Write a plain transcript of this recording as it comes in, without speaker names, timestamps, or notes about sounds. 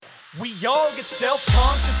We all get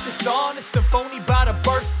self-conscious, dishonest, and phony about our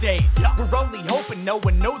birthdays. We're only hoping no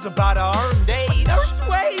one knows about our earned age.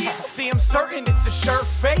 See, I'm certain it's a sure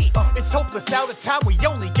fate. It's hopeless out of time, we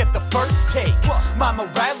only get the first take. My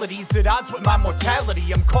morality's at odds with my mortality.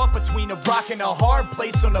 I'm caught between a rock and a hard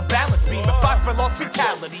place on a balance beam. If I fell off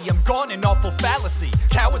fatality, I'm gone in awful fallacy.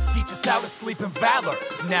 Cowards teach us how to sleep in valor.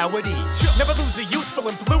 Now at each, never lose a youthful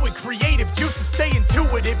and fluid creative juices. Stay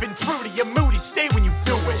intuitive and true to your mood each day when you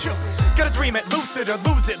do it. Gotta dream it lucid or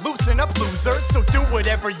lose it, loosen up losers. So do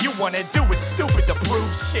whatever you wanna do, it's stupid to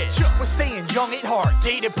prove shit. We're staying young at heart,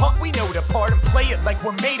 dated punk, we know the part. And play it like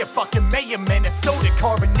we're made of fucking mayhem and a soda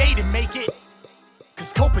carbonated, make it.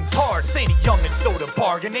 Cause coping's hard, this ain't a young and soda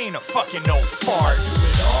bargain, ain't a fucking old fart. Do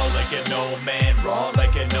it all like an old man, raw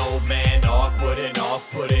like an old man. Awkward and off,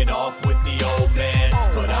 putting off with the old man.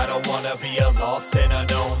 But I don't wanna be a lost and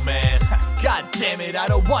unknown man. God damn it, I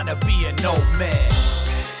don't wanna be an old man.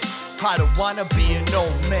 I don't wanna be an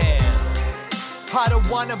old man. I don't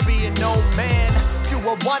wanna be an old man. Do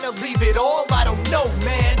I wanna leave it all? I don't know,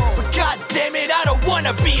 man. But god damn it, I don't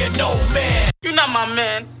wanna be an old man. You're not my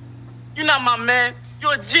man. You're not my man.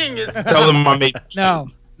 You're a genius. Tell them my mate. No,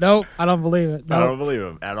 I don't believe it. I don't believe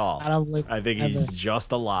him at all. I don't believe I think he's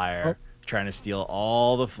just a liar, Nope. trying to steal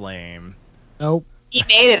all the flame. Nope. He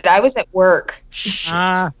made it. I was at work. Shit.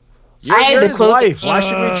 Ah, You're, I had you're the his closing- wife. Why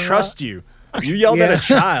should we trust you? You yelled at Yeah. a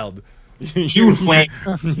child. You flame.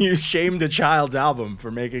 You shamed a child's album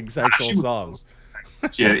for making sexual She was- songs.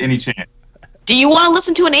 She had any chance. Do you want to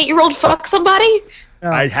listen to an 8-year-old fuck somebody?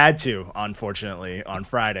 no. I had to, unfortunately, on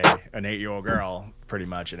Friday, an 8-year-old girl, pretty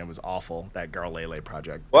much, and it was awful. That Girl Lele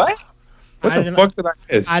project. What? What I the didn't- fuck did I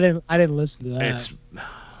miss? I didn't listen to that.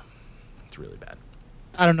 It's really bad.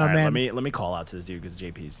 I don't know, All right, man. let me call out to this dude because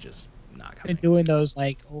JP's just not Been coming. doing those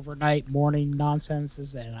like overnight morning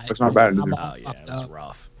nonsenses, and It's not bad, is I'm it? all Oh yeah, fucked it was up.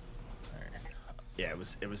 rough. All right. Yeah, it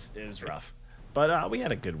was rough, but we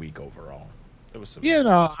had a good week overall. It was some. You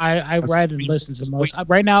know, I read and listened to most.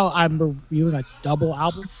 Right now, I'm reviewing a double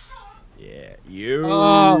album. Yeah, you.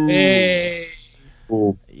 Oh, hey.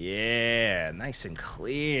 Ooh. Yeah, nice and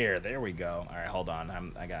clear. There we go. All right, hold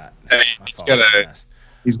on. I got. Hey, my he's phone's got a- messed.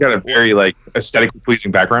 He's got a very like aesthetically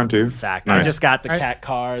pleasing background too. Fact. I Nice. just got the Right. cat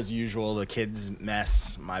car as usual. The kids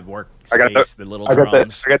mess. My work I got space. The little I got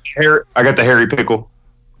drums. I got the hairy pickle.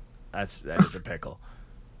 That is a pickle.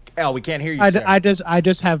 Oh, we can't hear you. I sir.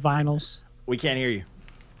 just have vinyls. We can't hear you.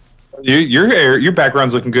 Your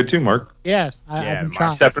background's looking good too, Mark. Yeah, Yeah, I've been mine's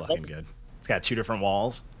trying. Step- looking good. It's got 2 different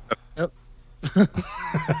walls.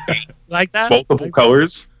 Like that? Multiple Like-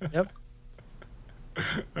 colors. Yep.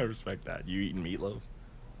 I respect that. You eating meatloaf?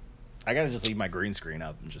 I gotta just leave my green screen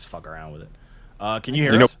up and just fuck around with it. Can you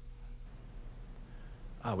hear You know- us?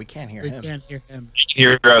 Oh, we can't hear We him. can't hear him. You can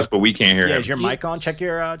hear us, but we can't hear Yeah, him. is your mic on? Check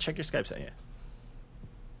your Skype set. Yeah.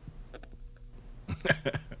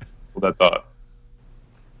 Hold that thought.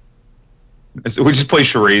 So we just play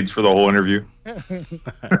charades for the whole interview. One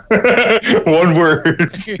word.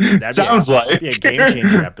 That'd Sounds like. be a game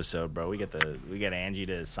changer episode, bro. We get Angie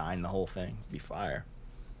to sign the whole thing. Be fire.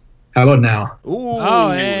 How about now? Ooh,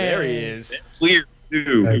 Oh, hey. there he is. Clear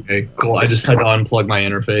too. Okay, cool. I just had to unplug my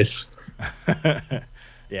interface.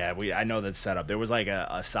 Yeah, I know that's set up. There was like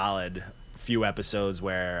a solid few episodes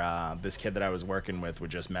where this kid that I was working with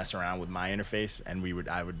would just mess around with my interface, and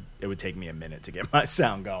it would take me a minute to get my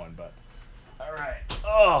sound going. But all right,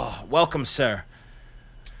 oh, welcome, sir.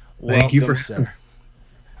 Thank you Welcome, for- sir.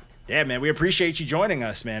 Yeah, man, we appreciate you joining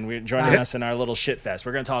us, man. We're joining us in our little shit fest.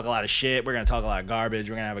 We're gonna talk a lot of shit. We're gonna talk a lot of garbage.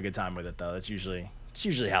 We're gonna have a good time with it, though. It's usually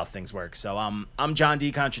how things work. So I'm John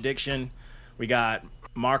D. Contradiction. We got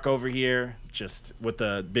Mark over here, just with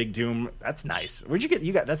the big doom. That's nice. Where'd you get?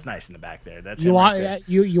 You got that's nice in the back there. That's You him want right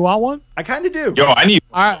there. you want one? I kind of do. Yo, I need.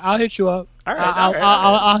 All right, I'll hit you up. All right, I'll, all right,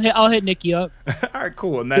 I'll, all right. I'll hit Nikki up. All right,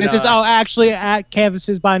 cool. And then This is actually at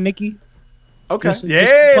Canvases by Nikki. okay. Just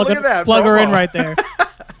Yeah, plug look her- at that. Plug her in promo. right there.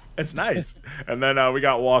 It's nice. And then we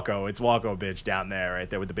got Walko. It's Walko bitch down there, right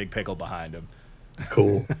there with the big pickle behind him.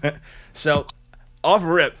 Cool. So, off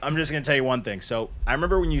rip, I'm just gonna tell you one thing. So, I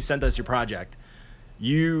remember when you sent us your project,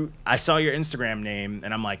 I saw your Instagram name,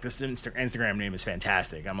 and I'm like, this Instagram name is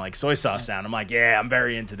fantastic. I'm like, Soy Sauce Sound. I'm like, yeah, I'm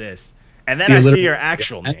very into this. And then Yeah, I see literally- your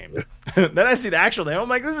actual name. Then I see the actual name. I'm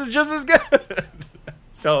like, this is just as good.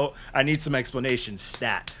 So, I need some explanation.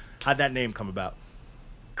 Stat. How'd that name come about?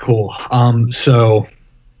 Cool. So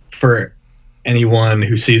for anyone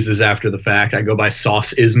who sees this after the fact, I go by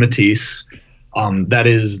Sauce is Matisse. That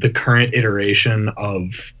is the current iteration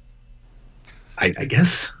of, I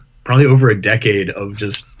guess, probably over a decade of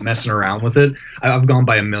just messing around with it. I've gone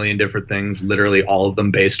by a million different things, literally all of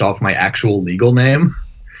them based off my actual legal name.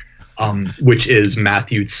 which is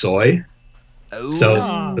Matthew Soy. So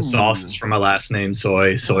Ooh. the sauce is from my last name,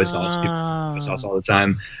 Soy sauce. People use soy sauce all the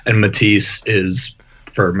time. And Matisse is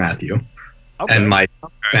for Matthew. Okay. And my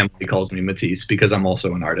family calls me Matisse because I'm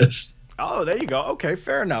also an artist. Oh, there you go. Okay,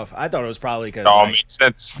 fair enough. I thought it was probably because All makes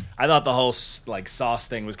sense. I thought the whole like sauce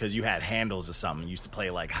thing was because you had handles or something. You used to play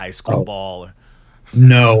like high school ball. Or...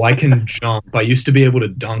 No, I can jump. I used to be able to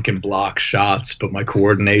dunk and block shots, but my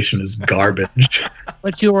coordination is garbage.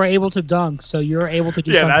 But you were able to dunk, so you're able to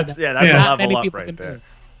do something. That's that a not level many up people right can there. do.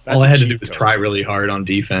 That's All a I had to do cheat was code. try really hard on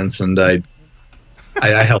defense, and I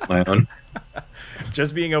held my own.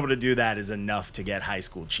 Just being able to do that is enough to get high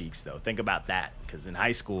school cheeks, though. Think about that, because in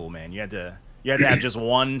high school, man, you had to have just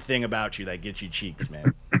one thing about you that gets you cheeks,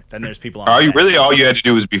 man. Then there's people on. All the you bench. all you had to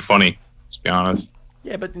do was be funny. Let's be honest.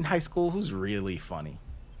 Yeah, but in high school, who's really funny?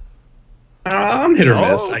 I'm hit or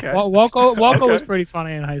Oh, miss. okay. Well, Walko Okay. was pretty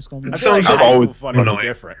funny in high school. I feel like I've high school always funny was annoying.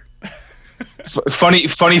 different.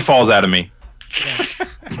 Funny falls out of me.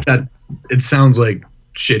 That it sounds like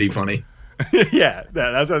shitty funny. Yeah,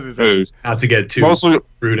 that's what I was gonna say. It's Not to get too mostly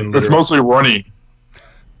rude and it's literal. mostly runny.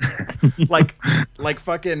 like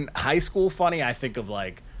fucking high school funny. I think of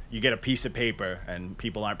like you get a piece of paper and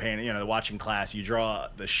people aren't paying. You know, they're watching class. You draw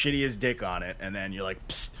the shittiest dick on it, and then you're like,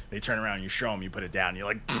 psst, they turn around, you show them, you put it down. You're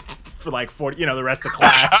like, for like 40. You know, the rest of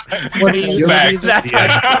class. What do you? Facts.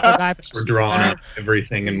 That's We're drawing up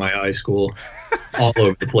everything in my high school, all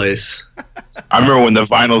over the place. I remember when the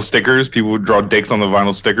vinyl stickers, people would draw dicks on the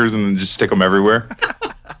vinyl stickers and then just stick them everywhere.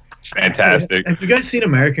 Fantastic. Have you guys seen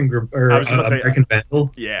American I was about to say- American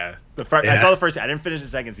Vandal? Yeah, I Yeah. saw the first. I didn't finish the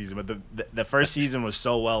second season, but the first season was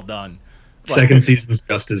so well done. Like- Second season was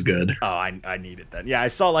just as good. Oh, I need it then. Yeah, I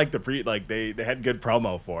saw like they had good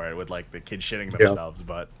promo for it with like the kids shitting themselves,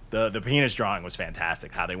 but the penis drawing was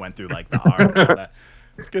fantastic. How they went through like the art. And all that.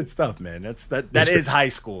 It's good stuff, man. That is high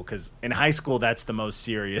school, because in high school that's the most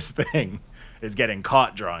serious thing, is getting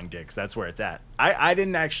caught drawing dicks. That's where it's at. I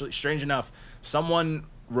didn't actually. Strange enough, someone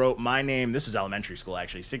wrote my name. This was elementary school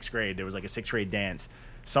actually, 6th grade. There was like a 6th grade dance.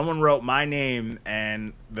 Someone wrote my name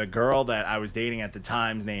and the girl that I was dating at the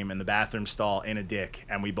time's name in the bathroom stall in a dick,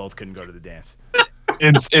 and we both couldn't go to the dance.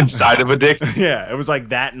 Inside of a dick. Yeah, it was like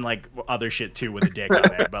that and like other shit too with a dick on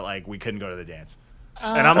there, but like we couldn't go to the dance.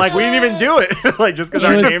 And I'm like, we didn't even do it, like just because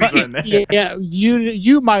our names were in there. Yeah,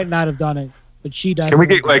 you might not have done it, but she does. Can we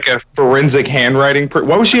get like a forensic handwriting?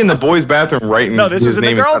 Why was she in the boys' bathroom writing? No, this was his in the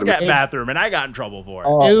name girls' inside of it? bathroom, and I got in trouble for it.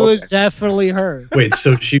 Oh, It was okay. definitely her. Wait,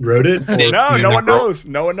 so she wrote it? Or- No one knows.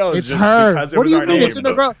 No one knows. It's just her. because it What was do you our mean? name. It's in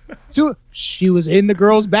the girl. So she was in the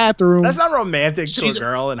girl's bathroom. That's not romantic to She's- a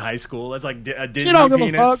girl in high school. That's like a Disney don't give a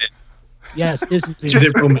penis. fuck. Yes, this is. Is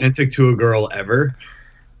it romantic to a girl ever?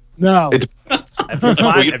 No. It-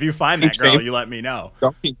 If you find that Keep girl, saying- you let me know.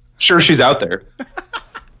 Sure, she's out there.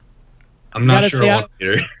 I'm not gotta sure stay I out- want to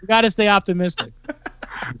meet her. You gotta stay optimistic.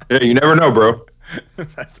 Yeah, you never know, bro.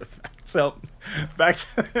 That's a fact. So, back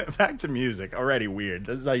to music. Already weird.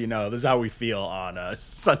 This is how you know. This is how we feel on a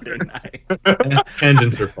Sunday night.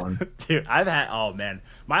 Tangents are fun. Dude, I've had. Oh man,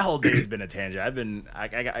 my whole day has been a tangent.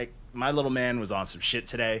 My little man was on some shit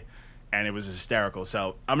today, and it was hysterical.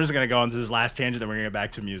 So I'm just gonna go into this last tangent, then we're gonna get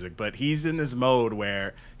back to music. But he's in this mode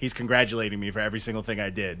where he's congratulating me for every single thing I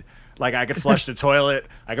did. Like I could flush the toilet,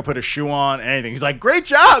 I could put a shoe on, anything. He's like, "Great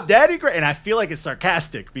job, Daddy!" Great, and I feel like it's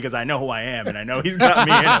sarcastic because I know who I am and I know he's got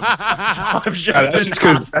me in him. So I've just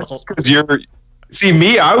been That's just because you're. See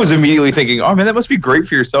me, I was immediately thinking, "Oh man, that must be great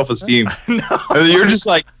for your self-esteem." You're just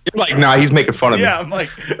like, nah, he's making fun of me. Yeah, I'm like,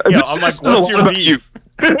 This I'm like, says a what's lot your about you. beef?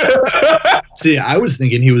 See, I was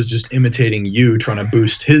thinking he was just imitating you, trying to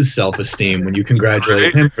boost his self-esteem when you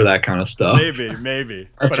congratulate him for that kind of stuff. Maybe.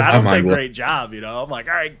 That's But what I don't my say mind was. great job, you know. I'm like,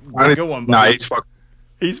 all right, Nah, good one, Nah, buddy. he's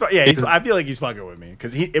fucking. I feel like he's fucking with me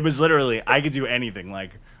because it was literally I could do anything.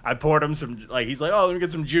 Like I poured him some, like he's like, oh, let me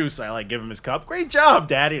get some juice. I like give him his cup. Great job,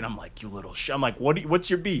 Daddy. And I'm like, you little I'm like,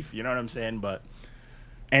 what's your beef? You know what I'm saying? But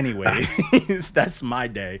anyway, that's my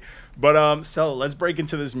day. But so let's break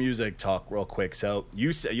into this music talk real quick. So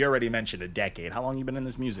you already mentioned a decade. How long you been in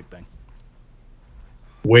this music thing?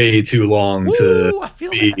 Way too long Ooh, to I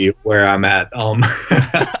feel be where I'm at.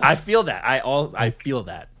 I feel that. I feel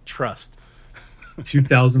that. Trust.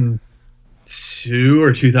 2002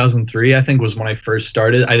 or 2003, I think, was when I first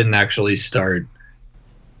started. I didn't actually start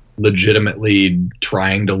legitimately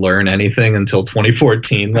trying to learn anything until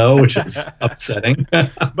 2014, though, which is upsetting.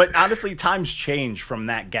 But honestly, times change from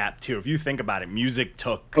that gap too. If you think about it, music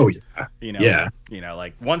took. Oh yeah, You know,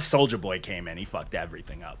 like once Soulja Boy came in, he fucked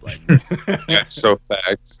everything up. Like, That's so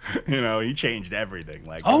facts. he changed everything.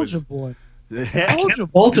 Like, it was- Soldier Boy. Yeah, I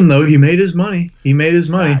can't fault him though. He made his money.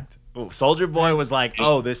 fact. Soldier Boy was like,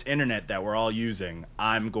 oh, this internet that we're all using,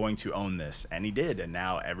 I'm going to own this. And he did. And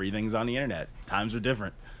now everything's on the internet. Times are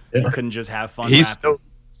different. Yeah. You couldn't just have fun He's rapping.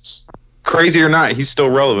 still, crazy or not, he's still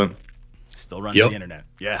relevant. Still runs the internet.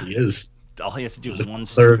 Yeah. He is. All he has to do is one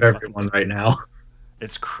Serve stupid everyone right now.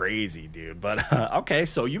 It's crazy, dude. But okay,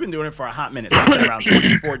 so you've been doing it for a hot minute since around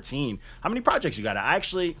 2014. How many projects you got?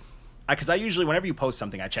 Because I usually, whenever you post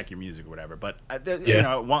something, I check your music or whatever. But you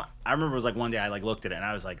know, I remember it was like one day I like looked at it and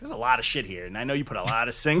I was like, "There's a lot of shit here." And I know you put a lot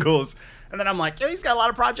of singles, and then I'm like, "Yeah, he's got a lot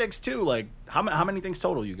of projects too." Like, how many things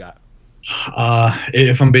total you got?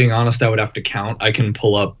 If I'm being honest, I would have to count. I can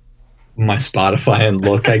pull up my Spotify and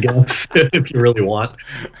look, I guess, if you really want.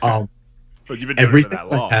 But you've been doing Everything it for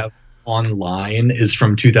that long. I have online is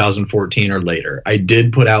from 2014 or later. I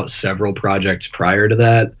did put out several projects prior to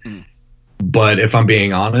that, but if I'm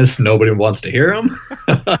being honest, nobody wants to hear them.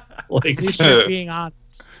 Like, At least you're being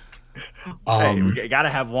honest. Hey, we gotta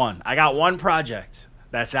have one. I got one project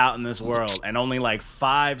that's out in this world, and only like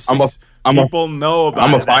 5, 6 people know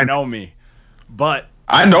about it that know me. But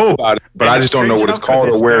I know about it, but I just don't know what it's called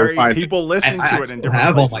or where to find it. People listen to it in different I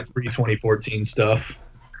have places. all my pre-2014 stuff.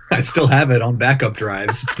 I still have it on backup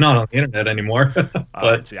drives. It's not on the internet anymore.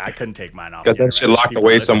 But see, I couldn't take mine off. Got the that shit internet. locked People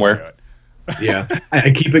away listen to somewhere. it. yeah,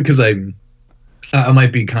 I keep it because I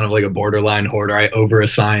might be kind of like a borderline hoarder. I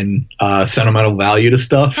overassign sentimental value to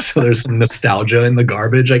stuff, so there's some nostalgia in the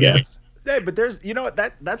garbage, I guess. Hey, but there's, you know what,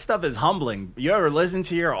 that stuff is humbling. You ever listen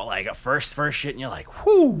to your like first shit and you're like,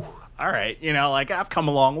 whoo, all right, you know, like I've come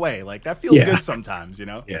a long way. Like that feels good sometimes, you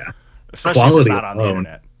know? Yeah. Especially Quality if it's not on the alone.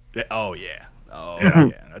 internet. Oh yeah.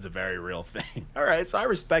 Yeah. That's a very real thing. All right, so I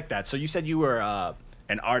respect that. So you said you were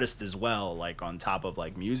an artist as well, like on top of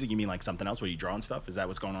like music. You mean like something else where you draw and stuff? Is that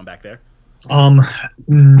what's going on back there?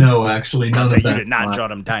 No, actually, none So of you that. did not draw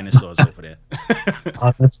them dinosaurs over there.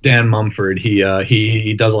 That's Dan Mumford.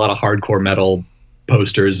 He does a lot of hardcore metal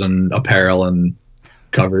posters and apparel and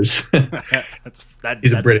covers. That's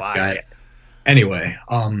He's a British fire. guy. Anyway,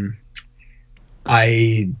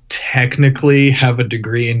 I technically have a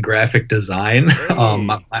degree in graphic design. Hey.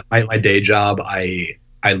 My day job, I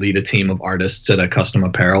lead a team of artists at a custom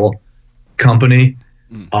apparel company.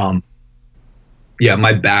 Yeah,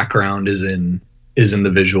 my background is in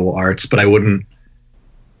the visual arts, but I wouldn't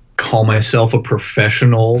call myself a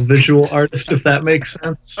professional visual artist, if that makes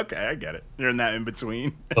sense. Okay, I get it. You're in that in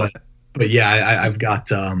between. But yeah, I've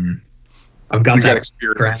got You that got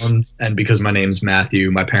experience. background, and because my name's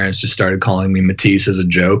Matthew, my parents just started calling me Matisse as a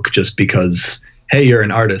joke, just because, hey, you're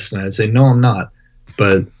an artist, and I'd say, no, I'm not.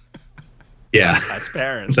 But yeah, That's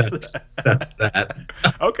parents. that's that.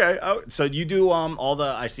 Okay. Oh, so you do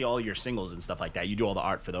I see all your singles and stuff like that. You do all the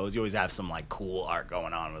art for those. You always have some like cool art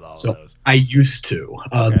going on with all of those. I used to.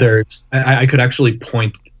 Okay. I could actually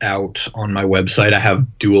point out on my website. I have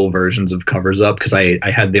dual versions of covers up because I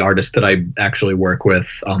had the artist that I actually work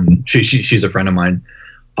with. She's a friend of mine.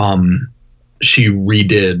 She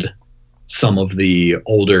redid some of the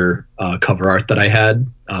older cover art that I had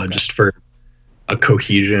just for a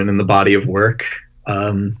cohesion in the body of work,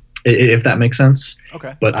 if that makes sense.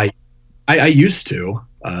 Okay. But I used to.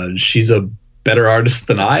 She's a better artist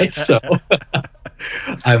than I, so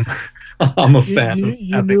I'm a fan.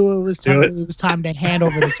 You knew it was time. It was time to hand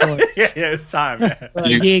over the torch. yeah, it's time. Man. Like,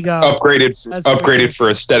 You here you go. upgraded That's for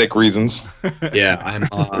aesthetic reasons.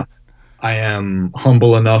 Yeah, I am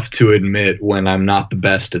humble enough to admit when I'm not the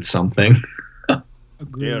best at something.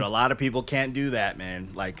 Agreed. Dude, a lot of people can't do that, man.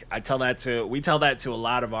 Like we tell that to a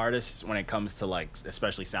lot of artists when it comes to like,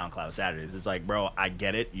 especially SoundCloud Saturdays. It's like, bro, I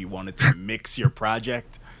get it. You wanted to mix your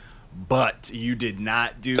project, but you did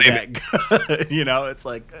not do Save that good. You know, it's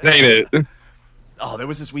like, Ain't it? oh,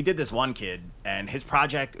 we did this one kid and his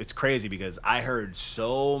project, it's crazy because I heard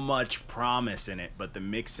so much promise in it, but the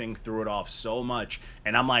mixing threw it off so much.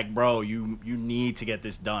 And I'm like, bro, you need to get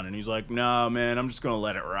this done. And he's like, no, man, I'm just going to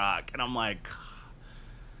let it rock. And I'm like,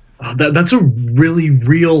 That's a really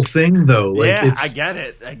real thing, though. Like, yeah, it's,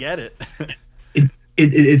 I get it.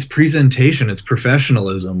 it's presentation, it's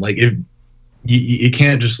professionalism. Like, if you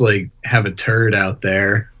can't just like have a turd out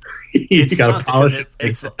there. You gotta polish it.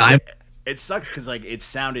 It sucks because like it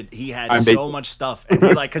sounded, he had I'm so making- much stuff, and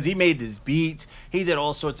he like, because he made his beats, he did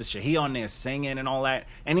all sorts of shit. He on there singing and all that,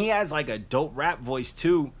 and he has like a dope rap voice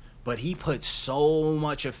too. But he put so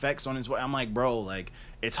much effects on his voice. I'm like, bro, like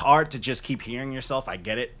it's hard to just keep hearing yourself. I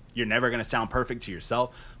get it. You're never gonna sound perfect to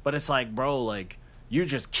yourself, but it's like, bro, like you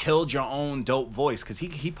just killed your own dope voice, because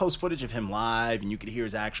he posts footage of him live and you could hear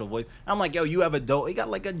his actual voice. I'm like, yo, you have a dope, you got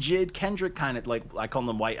like a Jid Kendrick kind of, like, I called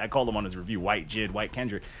him on his review White Jid, White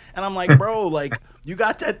Kendrick, and I'm like, bro, like, you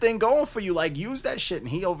got that thing going for you, like, use that shit. And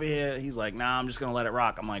he over here, he's like, nah, I'm just gonna let it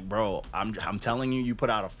rock. I'm like, bro, I'm telling you, you put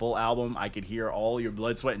out a full album, I could hear all your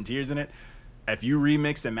blood, sweat, and tears in it. If you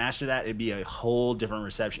remixed and mastered that, it'd be a whole different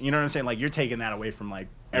reception. You know what I'm saying? Like, you're taking that away from like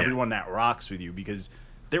everyone that rocks with you, because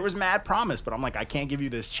there was mad promise, but I'm like, I can't give you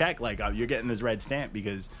this check. Like, you're getting this red stamp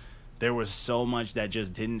because there was so much that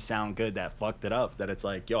just didn't sound good that fucked it up, that it's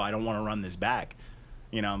like, yo, I don't want to run this back.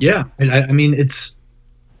 You know? Yeah, and I mean, it's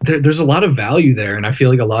there's a lot of value there, and I feel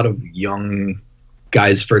like a lot of young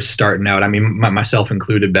guys first starting out, I mean, myself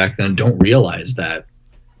included back then, don't realize that,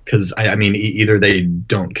 because I mean, either they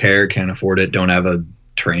don't care, can't afford it, don't have a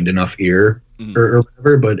trained enough ear, or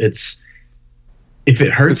whatever. But if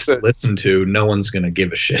it hurts to listen to, no one's gonna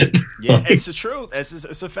give a shit. Yeah, like, it's the truth.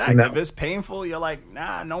 It's a fact. No. If it's painful, you're like,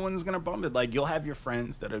 nah, no one's gonna bump it. Like, you'll have your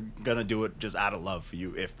friends that are gonna do it just out of love for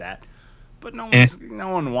you, if that. But no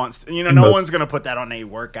one wants to, you know, no one's gonna put that on a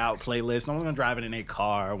workout playlist. No one's gonna drive it in a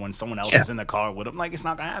car when someone else is in the car with them. Like, it's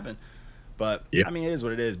not gonna happen. But I mean, it is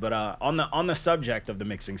what it is. But on the subject of the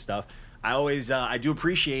mixing stuff, I always I do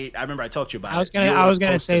appreciate. I remember I talked to you about. I was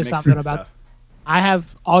gonna say something about. I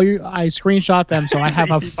have all your. I screenshot them, so I have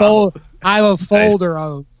a full. I have a folder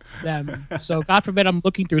of them. So God forbid I'm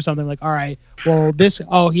looking through something like, all right, well this.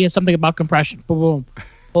 Oh, he has something about compression. Boom, boom.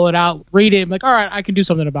 Pull it out, read it. I'm like, all right, I can do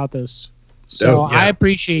something about this. So I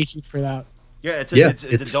appreciate you for that. Yeah, it's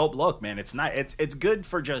a dope look, man. It's not. It's good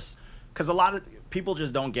for just because a lot of people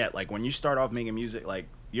just don't get, like, when you start off making music, like,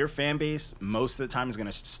 your fan base most of the time is going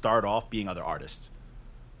to start off being other artists.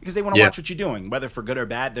 Because they want to watch what you're doing, whether for good or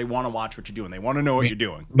bad. They want to watch what you're doing. They want to know what you're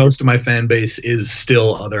doing. Most of my fan base is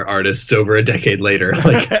still other artists over a decade later.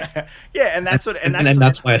 Like, yeah, and that's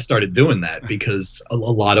why I started doing that, because a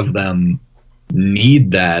lot of them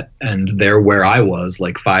need that, and they're where I was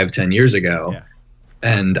like 5-10 years ago,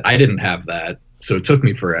 and I didn't have that, so it took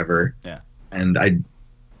me forever. Yeah, and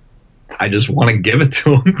I just want to give it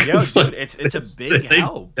to them. Yo, dude, it's a big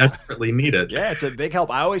help. They desperately need it. Yeah, it's a big help.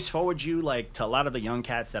 I always forward you, like, to a lot of the young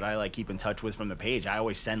cats that I, like, keep in touch with from the page. I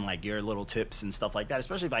always send, like, your little tips and stuff like that,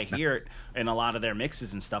 especially if I hear it in a lot of their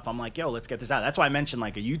mixes and stuff. I'm like, yo, let's get this out. That's why I mentioned,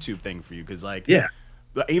 like, a YouTube thing for you, because, like,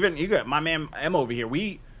 even you got my man M over here.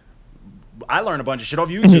 I learned a bunch of shit off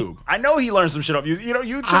YouTube. I know he learned some shit off YouTube. You know,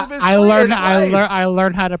 YouTube is I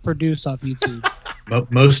learned how to produce off YouTube.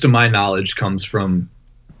 Most of my knowledge comes from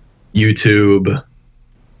YouTube,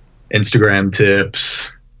 Instagram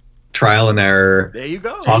tips, trial and error. There you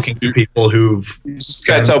go. Talking to people who've. You just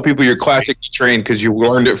gotta tell people you're classically trained because you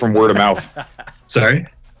learned it from word of mouth. Sorry?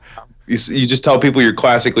 You just tell people you're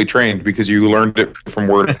classically trained because you learned it from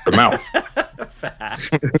word of mouth.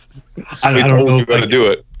 I don't know how to do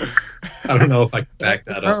it. I don't know if I can back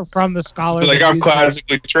that up. From the scholars. Like, I'm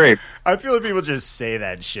classically trained. I feel like people just say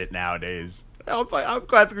that shit nowadays. I'm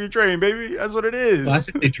classically trained, baby. That's what it is.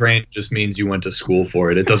 Classically trained just means you went to school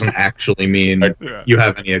for it. It doesn't actually mean you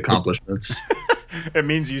have any accomplishments. It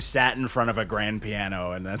means you sat in front of a grand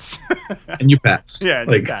piano and that's and you passed. Yeah,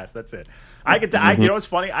 and you passed. That's it. You know what's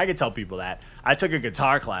funny? I could tell people that. I took a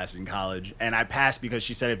guitar class in college and I passed because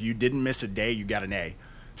she said if you didn't miss a day, you got an A.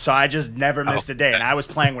 So I just never missed a day, and I was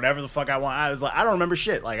playing whatever the fuck I want. I was like, I don't remember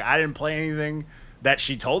shit. Like, I didn't play anything that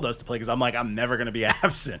she told us to play because I'm like, I'm never gonna be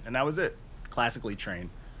absent, and that was it. Classically trained.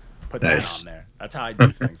 Put that on there. That's how I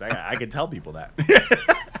do things. I can tell people that.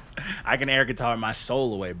 I can air guitar my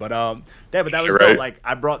soul away. But that was dope. Like,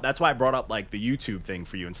 that's why I brought up, like, the YouTube thing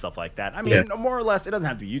for you and stuff like that. I mean, more or less, it doesn't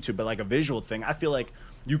have to be YouTube, but like a visual thing. I feel like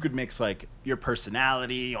you could mix, like, your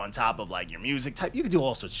personality on top of, like, your music type. You could do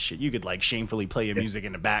all sorts of shit. You could, like, shamefully play your music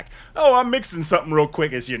in the back. Oh, I'm mixing something real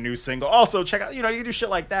quick as your new single. Also, check out, you can do shit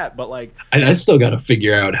like that. But, like, I still got to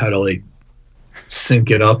figure out how to, like,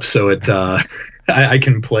 sync it up so it I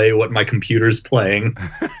can play what my computer's playing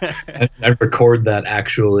and I record that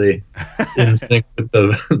actually in sync with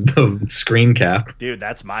the screen cap. Dude,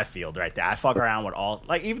 that's my field right there. I fuck around with all,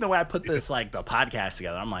 like, even the way I put this, like, the podcast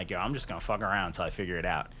together, I'm like, yo, I'm just gonna fuck around until I figure it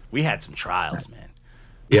out. We had some trials, man.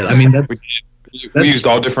 Yeah, I mean, we used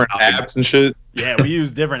all different apps and shit. Yeah, we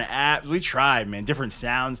used different apps. We tried, man, different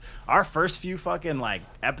sounds. Our first few fucking, like,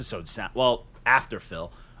 episodes after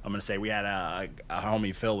Phil, I'm gonna say we had a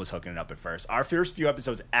homie Phil was hooking it up at first. Our first few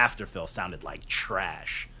episodes after Phil sounded like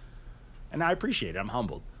trash, and I appreciate it. I'm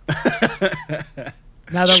humbled.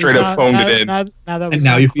 Straight up phoned it in.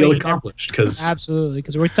 Now you feel accomplished because absolutely,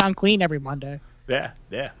 because we sound clean every Monday. Yeah.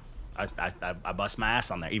 I bust my ass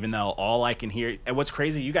on there, even though all I can hear. And what's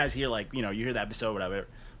crazy, you guys hear, like, you hear the episode, whatever.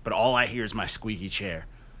 but all I hear is my squeaky chair.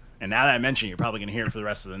 And now that I mention it, you're probably gonna hear it for the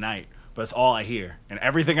rest of the night. But it's all I hear, and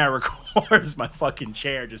everything I record is my fucking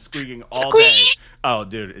chair just squeaking all day. Oh,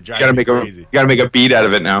 dude, it drives me crazy. You gotta make a beat out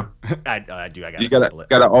of it now. I do. I gotta. You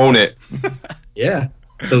gotta own it. Yeah,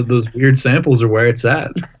 those weird samples are where it's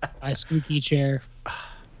at. My squeaky chair.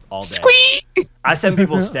 All day. Squeak! I send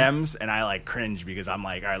people stems, and I like cringe because I'm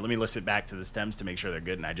like, all right, let me listen back to the stems to make sure they're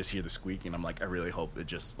good, and I just hear the squeak, and I'm like, I really hope it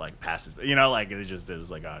just like passes. You know, like it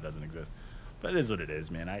was like, oh, it doesn't exist. But it is what it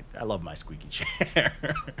is, man. I love my squeaky chair.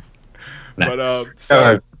 Nice. But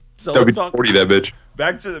so let's talk 40 that bitch.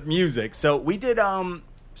 back to the music. So we did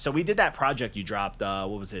that project you dropped. What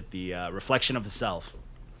was it? The Reflection of the Self,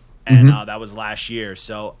 and that was last year.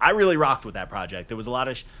 So I really rocked with that project. There was a lot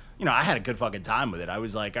of, I had a good fucking time with it. I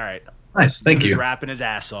was like, all right, Nice, thank he was you. rapping his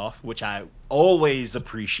ass off, which I always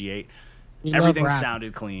appreciate. Everything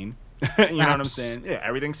sounded clean. You know what I'm saying? Yeah,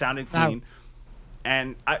 everything sounded clean.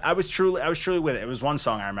 And I was truly with it. It was one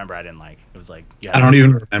song I remember I didn't like. It was like, I don't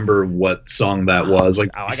even remember what song that was. Like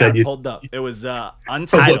I you said, got pulled up. It was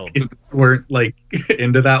Untitled. You weren't like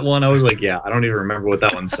into that one. I was like, yeah, I don't even remember what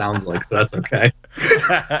that one sounds like, so that's okay.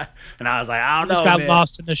 And I was like, I don't know. Just got man.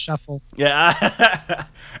 lost in the shuffle. Yeah.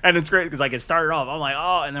 And it's great because like it started off, I'm like,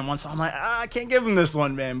 oh, and then once I'm like, I can't give him this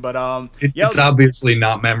one, man. But it's obviously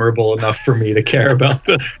not memorable enough for me to care about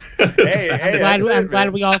this. I'm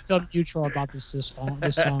glad we all feel neutral about this song,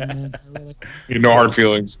 man. No hard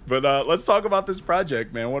feelings. But let's talk about this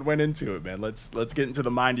project, man. What went into it, man? Let's get into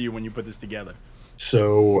the mind of you when you put this together.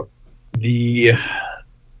 So the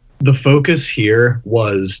focus here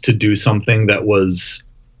was to do something that was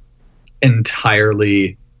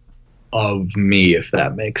entirely of me, if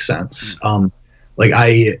that makes sense.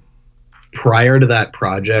 Prior to that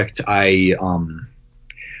project, I'd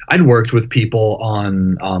worked with people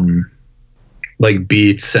on like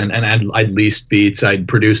beats and I'd leased beats. I'd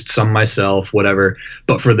produced some myself, whatever.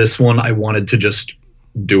 But for this one, I wanted to just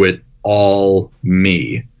do it all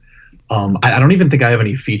me. I don't even think I have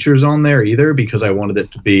any features on there either because I wanted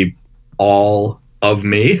it to be all of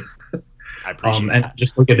me. I appreciate and that.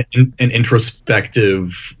 just like an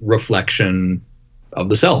introspective reflection of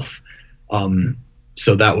the self.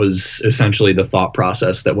 So that was essentially the thought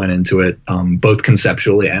process that went into it, both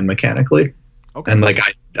conceptually and mechanically. Okay. And like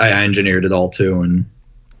I engineered it all too,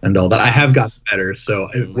 and all that. I have gotten better. So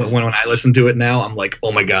when I listen to it now, I'm like,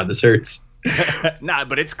 oh my god, this hurts. Nah,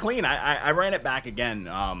 but it's clean. I ran it back again,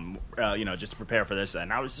 just to prepare for this,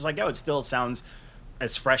 and I was just like, yo, it still sounds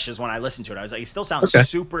as fresh as when I listened to it. I was like, it still sounds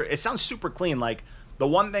super. It sounds super clean. Like the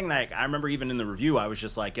one thing that I remember, even in the review, I was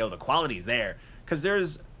just like, yo, the quality's there because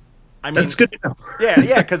that's good to know.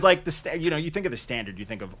 yeah, because like you think of the standard, you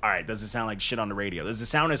think of, all right, does it sound like shit on the radio? Does it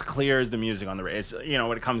sound as clear as the music on the radio? It's,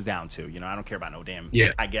 what it comes down to. I don't care about no damn.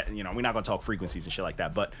 Yeah. I get. We're not gonna talk frequencies and shit like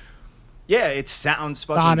that, but yeah, it sounds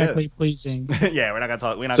fucking Sonically good. pleasing. Yeah, we're not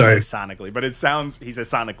gonna say sonically, but it sounds. He says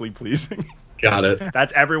sonically pleasing. Got it.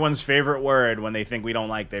 That's everyone's favorite word when they think we don't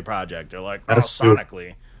like their project. They're like, oh, That's true.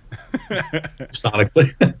 sonically.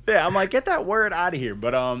 Sonically. Yeah, I'm like, get that word out of here.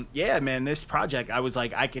 But yeah, man, this project, I was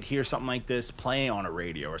like, I could hear something like this playing on a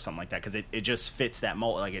radio or something like that because it just fits that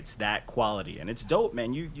mold. Like it's that quality and it's dope,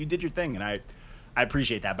 man. You did your thing and I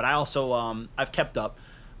appreciate that. But I also I've kept up.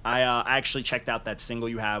 I actually checked out that single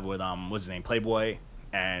you have with what's his name, Playboy,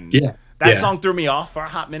 and that song threw me off for a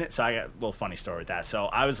hot minute. So I got a little funny story with that. So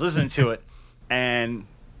I was listening to it and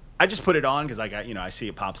I just put it on because I got I see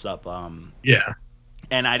it pops up.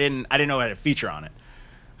 And I didn't know it had a feature on it.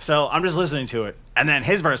 So I'm just listening to it, and then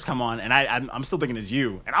his verse come on, and I'm still thinking it's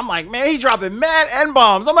you, and I'm like, man, he's dropping mad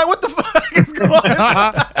N-bombs. I'm like, what the fuck is going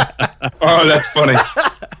on? Oh, that's funny.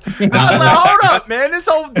 I was like, hold up, man, this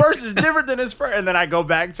whole verse is different than his first. And then I go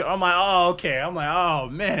back to, I'm like, oh, okay. I'm like, oh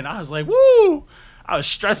man, I was like, woo. I was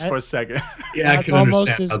stressed for a second. Yeah, I can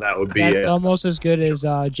understand how that would be. That's almost as good as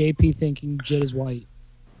JP thinking Jid is white.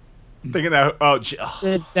 Thinking that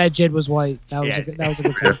that Jid was white. That was a good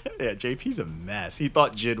time. Yeah, JP's a mess. He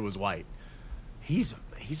thought Jid was white. He's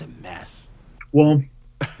a mess. Well,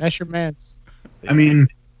 that's your man's. I mean,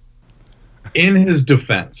 in his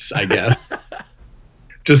defense, I guess,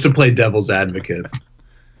 just to play devil's advocate,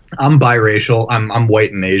 I'm biracial. I'm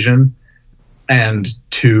white and Asian, and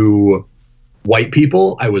to white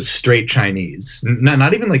people, I was straight Chinese.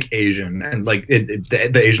 Not even like Asian, and like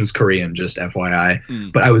the Asian's Korean, just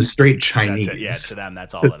FYI. But I was straight Chinese. That's it. Yeah, to them,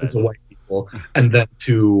 that's all it is. To white people, and then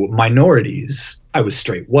to minorities, I was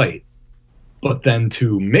straight white. But then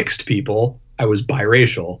to mixed people, I was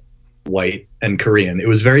biracial, white and Korean. It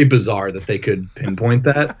was very bizarre that they could pinpoint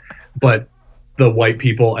that. But the white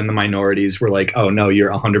people and the minorities were like, oh no, you're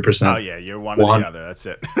 100%. Oh yeah, you're one or the other. That's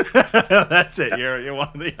it. That's it. You're one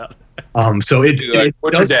or the other. So it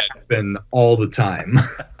What's does your dad? happen all the time.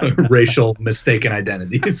 Racial mistaken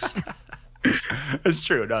identities. It's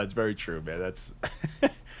true. No, it's very true, man. That's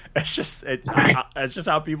it's just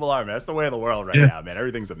how people are, man. That's the way of the world right now, man.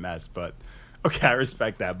 Everything's a mess, but okay, I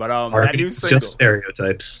respect that. But that new It's single, just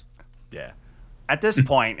stereotypes. yeah. At this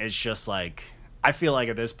point, it's just like I feel like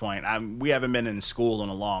at this point, we haven't been in school in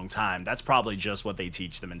a long time. That's probably just what they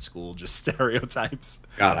teach them in school, just stereotypes.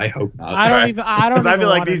 God, I hope not. I don't Because I feel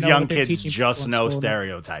like these young what they're kids teaching just people in know school.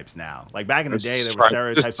 stereotypes now. Like back in the This day, is there were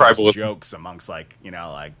stereotypes this and tribalism. just jokes amongst like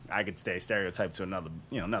I could say stereotype to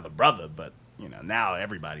another brother, but now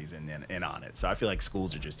everybody's in on it. So I feel like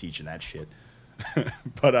schools are just teaching that shit.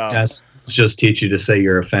 But Yes, just teach you to say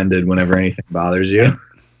you're offended whenever anything bothers you.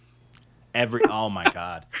 oh my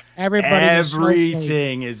god,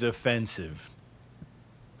 Everything is offensive.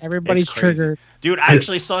 Everybody's It's crazy. triggered. Dude, I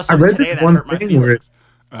actually saw I something read today this that one hurt my thing where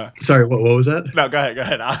feelings. Sorry, what was that? No, go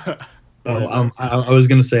ahead. I was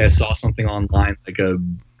gonna say I saw something online like a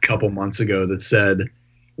couple months ago that said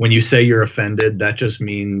when you say you're offended, that just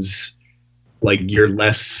means like you're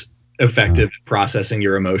less effective at processing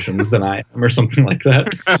your emotions than I am, or something like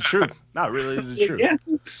that. It's the truth. No, really, this is true. Yeah,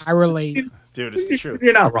 I relate. Dude, it's the truth.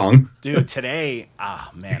 you're not wrong. Dude, today,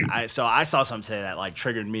 man, I saw something today that like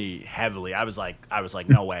triggered me heavily. I was like,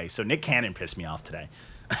 no way. So Nick Cannon pissed me off today.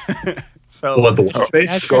 So What the white face?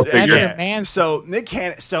 That's Go your, that's figure. your man. So Nick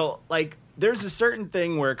Cannon, like there's a certain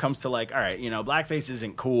thing where it comes to like, all right, blackface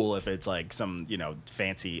isn't cool if it's like some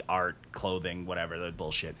fancy art, clothing, whatever, that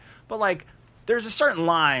bullshit. But like, there's a certain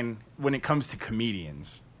line when it comes to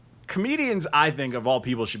comedians. Comedians, I think, of all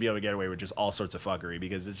people, should be able to get away with just all sorts of fuckery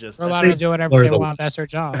because it's just They're allowed to do whatever they want. That's their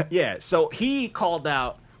job. yeah. So he called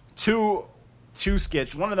out two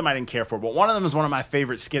skits. One of them I didn't care for, but one of them is one of my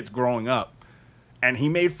favorite skits growing up. And he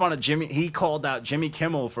made fun of Jimmy. He called out Jimmy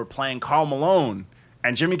Kimmel for playing Karl Malone.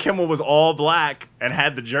 And Jimmy Kimmel was all black and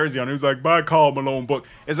had the jersey on. He was like, "Buy Karl Malone book."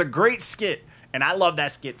 It's a great skit. And I love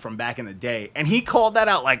that skit from back in the day. And he called that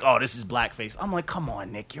out like, "Oh, this is blackface." I'm like, come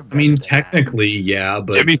on, Nick. You're better I mean, than that." technically, yeah,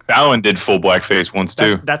 but Jimmy Fallon did full blackface once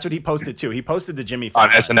too That's what he posted too. He posted the Jimmy on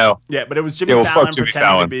Fallon. SNL. Yeah, but it was Jimmy Yeah, well, fuck Fallon Jimmy pretending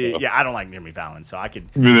Fallon, to be. so. Yeah, I don't like Jimmy Fallon, so I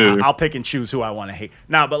could. Me neither. I'll pick and choose who I want to hate.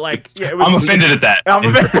 No, but like, yeah, it was. I'm offended at that. I'm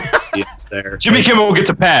offended. it's there. Jimmy Kimmel gets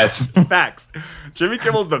a pass. Facts. Jimmy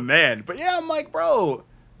Kimmel's the man. But yeah, I'm like, bro,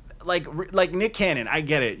 like Nick Cannon, I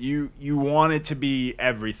get it. You want it to be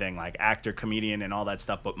everything, like actor, comedian, and all that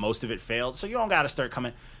stuff, but most of it failed. So you don't got to start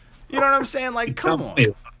coming. You know what I'm saying? Like, come on.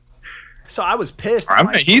 So I was pissed. I I'm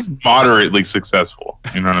mean, like, he's moderately successful.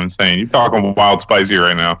 You know what I'm saying? You're talking wild spicy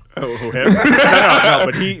right now. oh, him? No,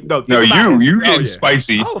 but he. No, No, think about you his- getting yeah.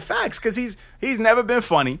 spicy. Oh, facts, because he's never been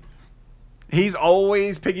funny. He's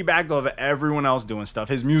always piggybacked over everyone else doing stuff.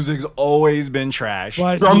 His music's always been trash.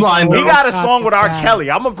 But Drumline, he's He though. got a not song with R. bad.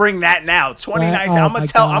 Kelly. I'm gonna bring that now. 2019. Oh I'm my gonna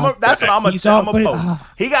tell. God. That's what I'm gonna He's tell. I'm all- gonna but- post.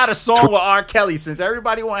 He got a song with R. Kelly. Since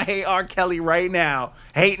everybody want to hate R. Kelly right now,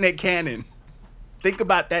 hate Nick Cannon. Think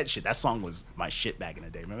about that shit. That song was my shit back in the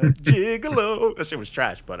day. Remember? Gigolo. That shit was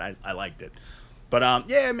trash, but I liked it. But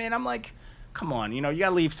yeah, man. I'm like, come on. You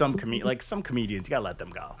gotta leave some some comedians. You gotta let them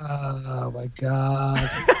go. Oh my god.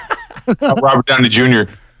 Robert Downey Jr.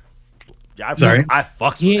 Yeah, Sorry? I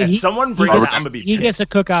fucks with He- If he- someone brings he it, gets- I'm gonna be He pissed. gets a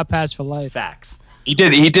cookout pass for life. Facts. He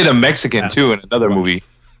did a Mexican too in another movie.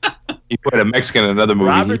 He put a Mexican in another movie.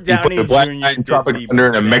 Robert He put Downey a black Jr. guy in did Tropic the Thunder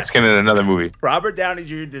and a best. Mexican in another movie. Robert Downey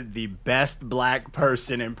Jr. did the best black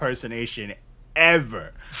person impersonation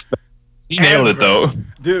ever. He nailed it though.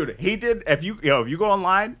 Dude, he did. If you go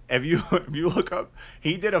online, if you look up,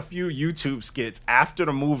 he did a few YouTube skits after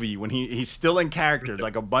the movie when he's still in character,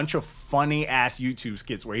 like a bunch of funny ass YouTube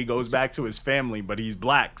skits where he goes back to his family, but he's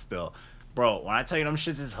black still. Bro, when I tell you them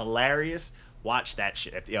shits is hilarious, watch that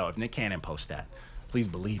shit. If Nick Cannon posts that, please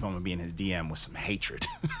believe I'm gonna be in his DM with some hatred.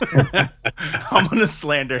 I'm gonna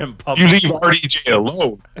slander him You publicly. leave RDJ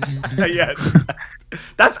alone. Yes,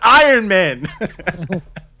 that's Iron Man.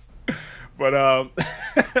 But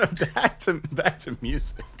back to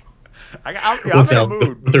music. I'm What's in a out?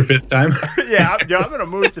 mood. Their fifth time. Yeah, I'm in a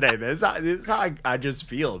mood today, man. It's how I just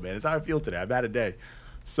feel, man. It's how I feel today. I've had a day.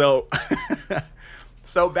 So,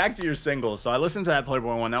 so back to your singles. So I listened to that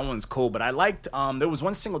Playboy one. That one's cool. But I liked. There was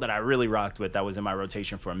one single that I really rocked with that was in my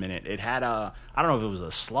rotation for a minute. It had I don't know if it was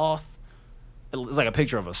a sloth. It was like a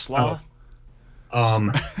picture of a sloth.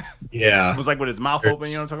 Yeah. It was like with his mouth open.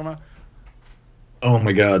 You know what I'm talking about? Oh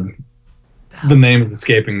my god. The name is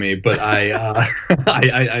escaping me, but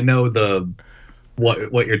I know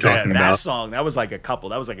what you're talking That about. song. That was like a couple.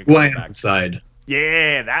 That was like a Why couple back. Inside.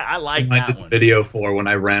 Yeah, that I like I that did one. video for when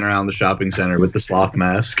I ran around the shopping center with the sloth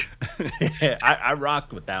mask. Yeah, I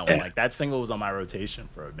rocked with that one. Like that single was on my rotation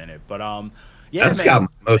for a minute, but yeah, That's man.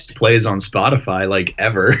 got most plays on Spotify like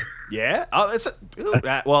ever. Yeah. Oh,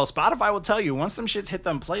 well, Spotify will tell you once some shits hit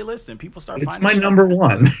them playlists and people start. It's finding my shit, number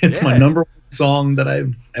one. It's my Yeah. number one song that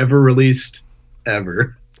I've ever released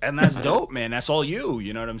ever. and that's dope, man. That's all you.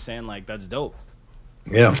 You know what I'm saying? Like that's dope.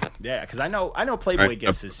 Yeah. Yeah, because I know Playboy Right.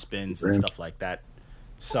 gets his spins and stuff like that.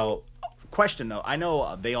 So, question though, I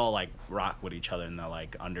know they all like rock with each other in the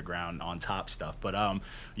like underground on top stuff, but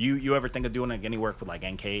you ever think of doing like any work with like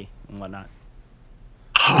NK and whatnot?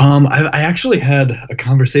 I actually had a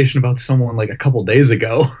conversation about someone like a couple days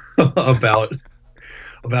ago about him.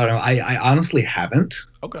 I honestly haven't.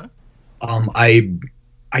 Okay.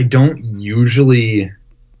 I don't usually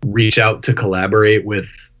reach out to collaborate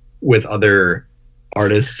with other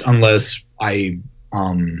artists unless I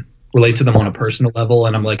relate to them on a personal level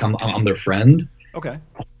and I'm like I'm their friend. Okay.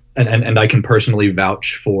 And I can personally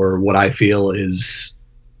vouch for what I feel is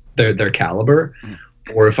their caliber.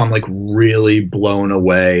 Or if I'm like really blown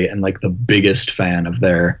away and like the biggest fan of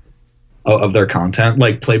their content,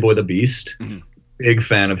 like Playboy the Beast, big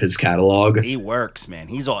fan of his catalog. He works, man.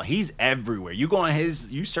 He's everywhere. You go on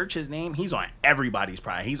you search his name, he's on everybody's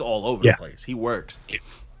product. He's all over the place. He works.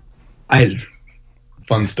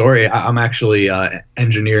 Fun story. I'm actually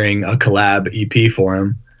engineering a collab EP for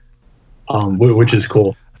him, which is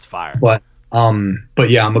cool. That's fire. But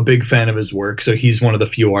yeah, I'm a big fan of his work. So he's one of the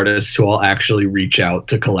few artists who I'll actually reach out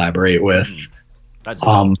to collaborate with. That's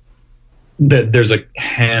dope. There's a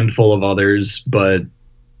handful of others, but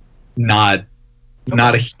not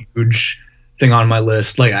a huge thing on my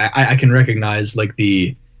list. Like I can recognize like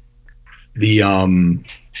the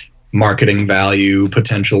marketing value,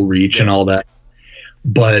 potential reach, and all that,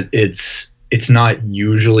 but it's not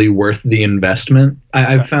usually worth the investment.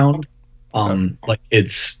 I've found, like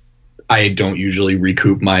I don't usually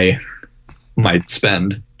recoup my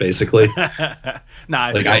spend, basically. Nah,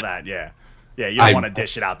 I Like, feel that. Yeah, you don't want to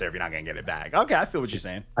dish it out there if you're not gonna get it back. Okay, I feel what you're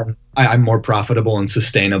saying. I'm more profitable and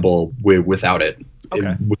sustainable without it.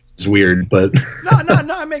 Okay. It's weird, but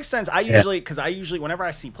No, it makes sense. I usually whenever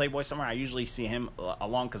I see Playboy somewhere, I usually see him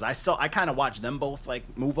along because I kind of watch them both like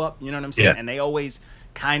move up. You know what I'm saying? Yeah. And they always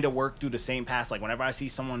kind of work through the same path. Like whenever I see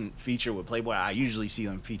someone feature with Playboy, I usually see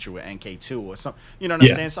them feature with NK2 or something. You know what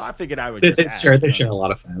I'm saying? So I figured I would just ask, they share a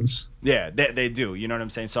lot of fans. Yeah, they do. You know what I'm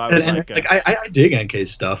saying? So I was I dig NK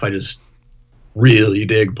stuff. I just really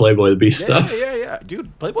dig Playboy the Beast stuff. Yeah.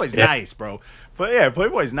 Dude, Playboy's nice, bro. But yeah,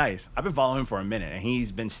 Playboy's nice. I've been following him for a minute, and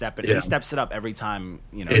he's been stepping. Yeah. He steps it up every time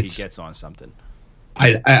he gets on something.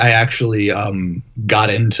 I actually got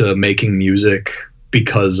into making music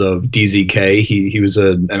because of DZK. He was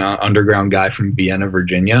an underground guy from Vienna,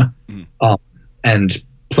 Virginia, and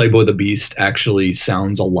Playboy the Beast actually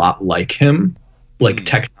sounds a lot like him, like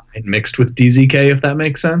Tech Nine mixed with DZK, if that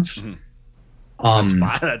makes sense. That's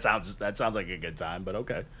fine. That sounds like a good time, but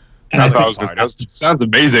okay. That's what I was going to say. It sounds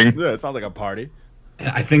amazing. Yeah, it sounds like a party.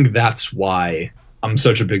 I think that's why I'm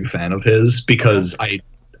such a big fan of his, because I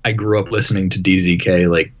grew up listening to DZK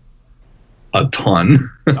like a ton.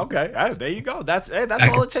 Okay, there you go. That's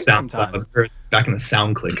all it takes sometimes. Back in the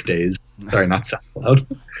SoundClick days. Sorry, not SoundCloud.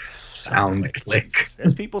 SoundClick.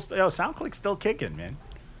 There's people SoundClick's still kicking, man.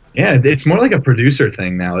 Yeah, it's more like a producer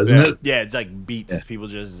thing now, isn't it? Yeah, it's like beats. Yeah. People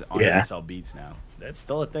just sell beats now. That's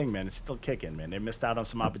still a thing, man. It's still kicking, man. They missed out on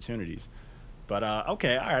some opportunities. But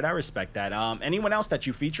okay, all right, I respect that. Anyone else that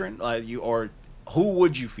you featuring, or who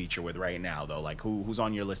would you feature with right now though? Like who's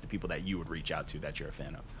on your list of people that you would reach out to that you're a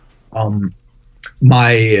fan of?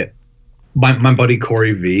 My buddy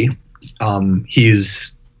Corey V.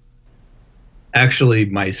 He's actually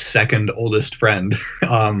my second oldest friend,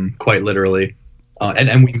 quite literally.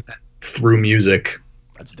 And we met through music.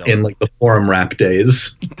 That's dope. In like the forum rap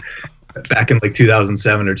days back in like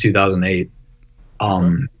 2007 or 2008.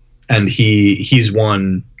 And he's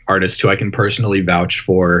one artist who I can personally vouch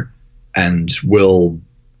for and will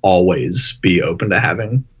always be open to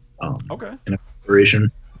having an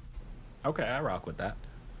collaboration. Okay, I rock with that.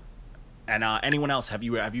 And anyone else? Have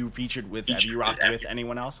you featured with? Have you rocked with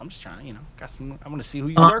anyone else? I'm just trying, I want to see who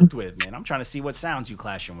you worked with, man. I'm trying to see what sounds you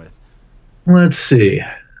clashing with. Let's see.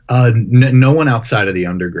 No one outside of the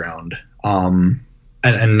underground,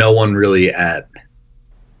 and no one really at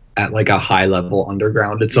like a high level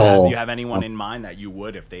underground. It's all. Do you have anyone in mind that you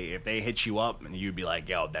would if they hit you up and you'd be like,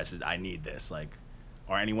 yo, I need this, like,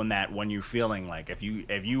 or anyone that when you're feeling like if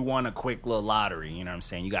you won a quick little lottery, you know what I'm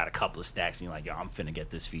saying, you got a couple of stacks and you're like, yo, I'm finna get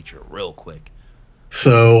this feature real quick.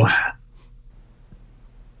 So, a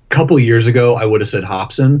couple years ago, I would have said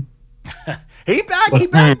Hobson. He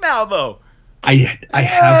back now though. I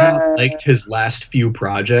haven't liked his last few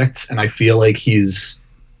projects, and I feel like he's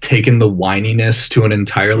taken the whininess to an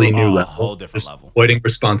entirely new level. A whole different level. Avoiding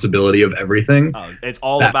responsibility of everything. Oh, it's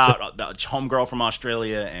all about the homegirl from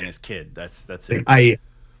Australia and his kid. That's it.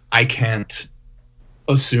 I can't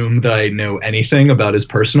assume that I know anything about his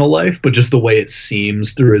personal life, but just the way it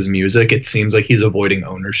seems through his music, it seems like he's avoiding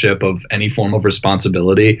ownership of any form of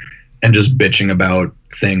responsibility and just bitching about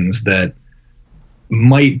things that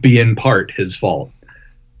might be in part his fault.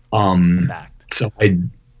 So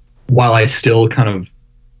while I still kind of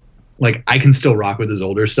like, I can still rock with his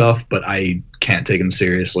older stuff, but I can't take him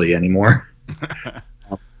seriously anymore.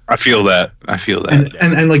 I feel that.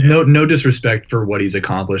 And like, no disrespect for what he's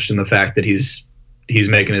accomplished and the fact that he's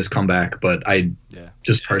making his comeback, but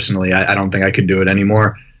just personally, I don't think I could do it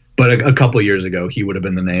anymore. But a couple of years ago, he would have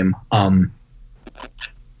been the name. I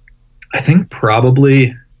think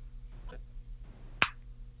probably,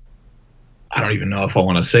 I don't even know if I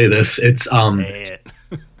want to say this. It's Say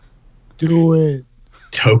it. Do it.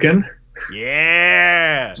 Token.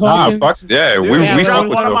 Yeah. Fuck yeah. Dude, we dropped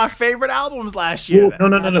with one of my favorite albums last year. Well,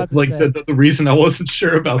 no. Like the reason I wasn't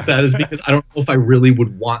sure about that is because I don't know if I really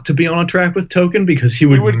would want to be on a track with Token, because he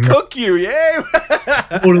would cook you. Yeah.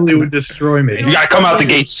 Totally would destroy me. You gotta come out the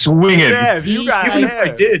gate swinging. Yeah, if you got, even if I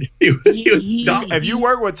did, he was dumb. If you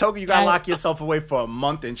work with Token, you gotta lock yourself away for a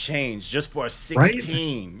month and change just for a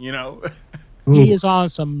 16. Right? You know. He is on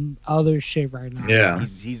some other shit right now. Yeah,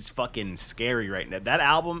 he's fucking scary right now. That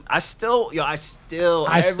album, I still it's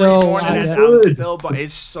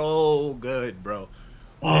so good, bro.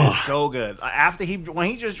 It's so good. After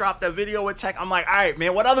when he just dropped that video with Tech, I'm like, all right,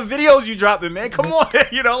 man, what other videos you dropping, man? Come on,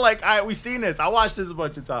 you know, like, all right, we seen this. I watched this a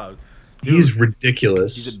bunch of times. Dude, he's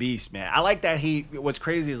ridiculous. He's a beast, man. I like that what's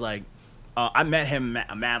crazy is like, I met him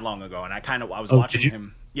mad long ago, and I was watching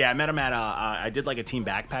him. Yeah, I met him at I did like a team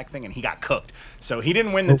backpack thing, and he got cooked. So he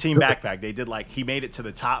didn't win the team backpack. They did he made it to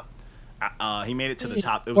the top. He made it to the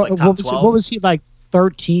top. It was like top 12. What was he, like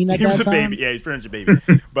 13 at that time? He was a baby. Yeah, he's pretty much a baby.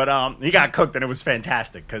 But he got cooked, and it was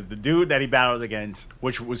fantastic because the dude that he battled against,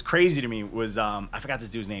 which was crazy to me, was I forgot this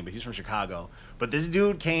dude's name, but he's from Chicago. But this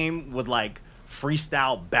dude came with like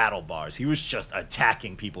freestyle battle bars. He was just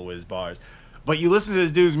attacking people with his bars. But you listen to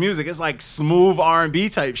this dude's music, it's like smooth R&B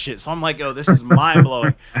type shit. So I'm like, yo, this is mind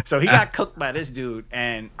blowing. So he got cooked by this dude,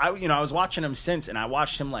 and I was watching him since, and I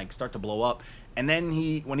watched him like start to blow up. And then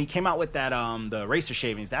when he came out with that the Racer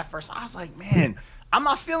shavings, that first, I was like, man, I'm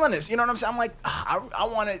not feeling this. You know what I'm saying? I'm like,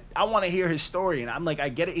 I want to hear his story, and I'm like, I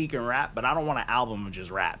get it, he can rap, but I don't want an album of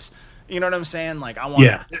just raps. You know what I'm saying? Like, I want.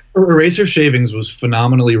 Yeah, Eraser Shavings was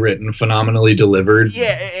phenomenally written, phenomenally delivered.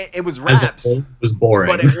 Yeah, it was raps. It was boring,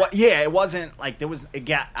 but it wasn't like there was. It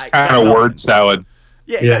got kind of word salad.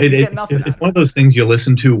 Yeah, it's one of those things you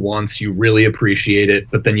listen to once, you really appreciate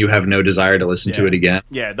it, but then you have no desire to listen to it again.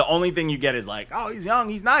 Yeah, the only thing you get is like, oh, he's young,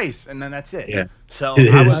 he's nice, and then that's it. Yeah. So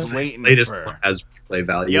I was waiting latest for. Has play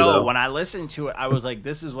value. Yo, when I listened to it, I was like,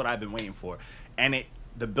 this is what I've been waiting for, and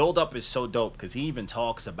the build-up is so dope because he even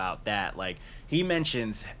talks about that. Like, he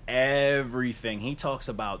mentions everything. He talks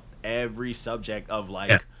about every subject of,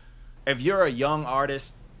 like, if you're a young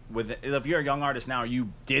artist now,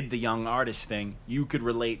 you did the young artist thing, you could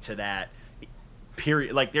relate to that,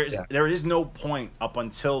 period. Like, there is no point up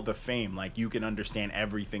until the fame. Like, you can understand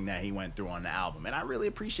everything that he went through on the album. And I really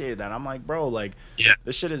appreciated that. I'm like, bro, like,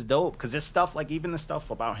 this shit is dope. Because this stuff, like, even the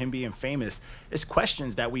stuff about him being famous, it's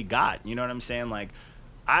questions that we got. You know what I'm saying? Like,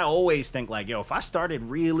 I always think like, yo, if I started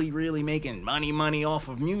really, really making money off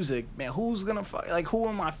of music, man, who's gonna fuck? Like, who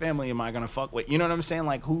in my family am I gonna fuck with? You know what I'm saying?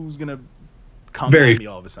 Like, who's gonna come at me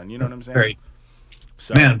all of a sudden? You know what I'm saying?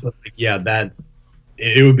 So, man, but that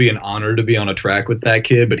it would be an honor to be on a track with that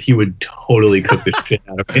kid, but he would totally cook the shit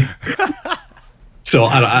out of me. So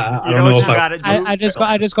I don't know if I just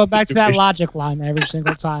go back to that Logic line every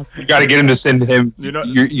single time. You got to get him to send him. You got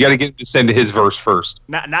to get him to send his verse first.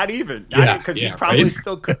 Not even because he probably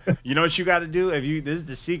still could. You know what you got to do? This is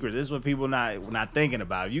the secret. This is what people not thinking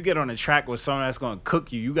about. If you get on a track with someone that's going to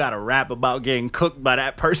cook you, you got to rap about getting cooked by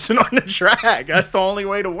that person on the track. That's the only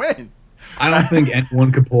way to win. I don't think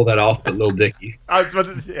anyone could pull that off but Lil Dicky. I was about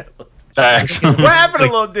to say. Facts. What happened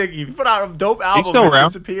to Lil Dicky? He put out a dope album and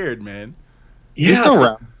disappeared, man. Yeah, he's still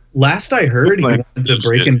around. Last I heard, he wanted to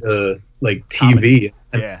break into like TV,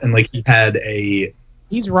 and like he had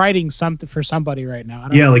He's writing something for somebody right now.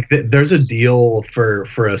 Yeah, like there's a deal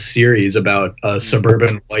for a series about a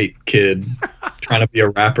suburban white kid trying to be a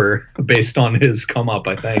rapper based on his come up,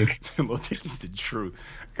 I think. Lil Dicky's the truth.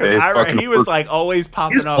 Hey, He was like always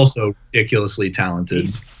popping He's up. also ridiculously talented.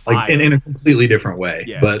 He's fire. Like in a completely different way.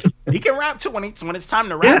 Yeah. But He can rap too when it's time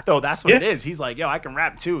to rap though. That's what Yeah. it is. He's like, yo, I can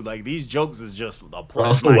rap too. Like these jokes is just a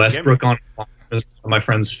plus. Russell Westbrook on is one of my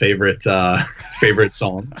friend's favorite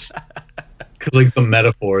songs. Because like the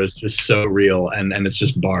metaphor is just so real and it's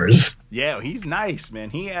just bars. Yeah, he's nice, man.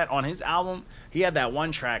 He had on his album, he had that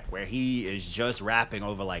one track where he is just rapping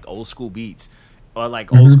over like old school beats or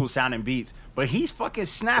like old school sounding beats, but he's fucking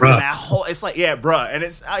snapping Bruh. that whole. It's like, yeah, bruh, and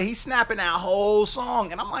it's he's snapping that whole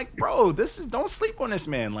song, and I'm like, bro, don't sleep on this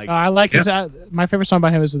man. Like, I like his. My favorite song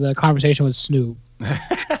by him is the conversation with Snoop.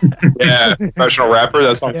 Yeah, professional rapper.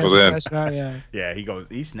 That song was in. that's right, yeah. yeah,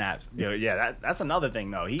 he snaps. Yeah, that's another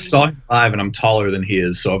thing though. He Saw him live and I'm taller than he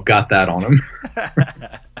is, so I've got that on him.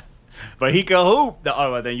 but he can hoop.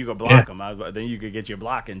 Then you could block him. Then you could get your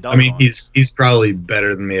block and dunk. I mean, on. he's probably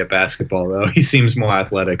better than me at basketball though. He seems more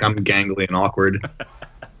athletic. I'm gangly and awkward.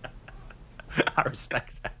 I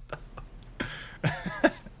respect that. Though.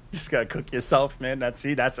 Just gotta cook yourself, man. That's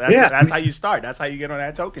how you start. That's how you get on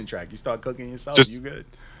that token track. You start cooking yourself. You good.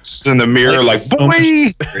 Just in the mirror, like, so boy.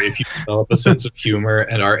 much better if you develop a sense of humor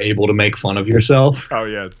and are able to make fun of yourself. Oh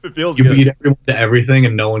yeah, it feels You good. beat everyone to everything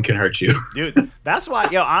and no one can hurt you. Dude, that's why,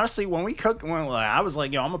 honestly, when we cook, I was like,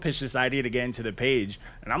 I'm gonna pitch this idea to get into the page,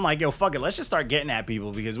 and I'm like, fuck it, let's just start getting at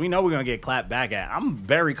people because we know we're gonna get clapped back at. I'm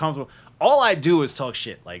very comfortable. All I do is talk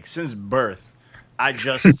shit. Like since birth, I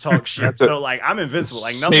just talk shit. So like, I'm invincible.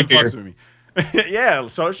 Like nothing fucks with me. Yeah.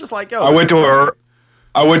 So it's just like, I went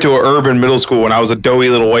to an urban middle school when I was a doughy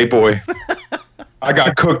little white boy. I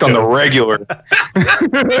got cooked on the regular.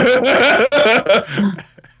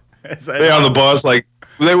 They on the bus, like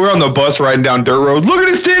they were on the bus riding down dirt roads. Look at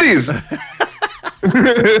his titties.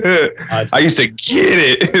 I used to get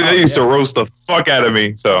it. They used to roast the fuck out of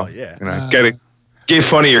me. So get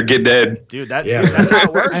funny or get dead. Dude, that's how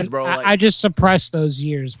it works, bro. I just suppress those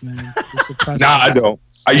years, man. I don't.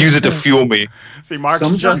 I use it to fuel me. See, Mark's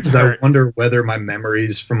Sometimes just I wonder whether my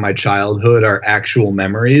memories from my childhood are actual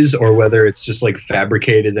memories or whether it's just like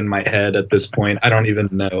fabricated in my head at this point. I don't even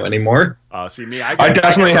know anymore. See me. I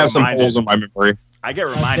definitely have some holes in my memory. I get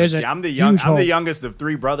reminded. See, I'm the youngest of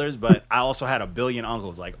 3 brothers, but I also had a billion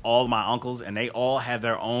uncles. Like all my uncles, and they all had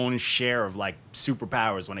their own share of like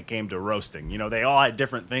superpowers when it came to roasting. You know, they all had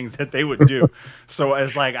different things that they would do. So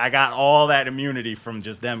it's like I got all that immunity from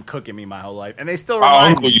just them cooking me my whole life, and they still My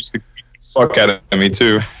remind uncle me. used to beat the fuck out of me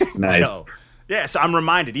too. Nice. Yeah, so I'm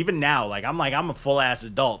reminded even now. Like I'm a full ass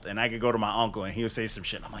adult, and I could go to my uncle and he would say some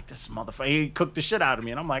shit. And I'm like, this motherfucker, he cooked the shit out of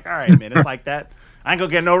me, and I'm like, all right, man, it's like that. I ain't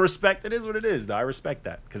gonna get no respect. It is what it is, though. I respect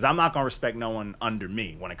that because I'm not gonna respect no one under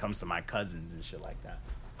me when it comes to my cousins and shit like that.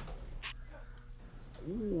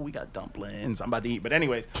 Ooh, we got dumplings. I'm about to eat, but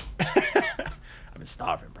anyways, I've been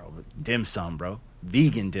starving, bro. Dim sum, bro.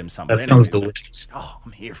 Vegan dim sum. That sounds delicious. Oh,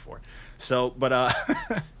 I'm here for it. So, but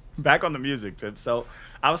back on the music tip. So,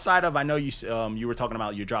 outside of, I know you were talking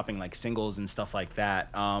about you're dropping like singles and stuff like that.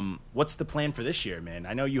 What's the plan for this year, man?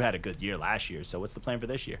 I know you had a good year last year. So, what's the plan for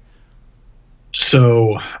this year?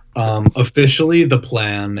 So officially the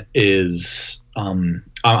plan is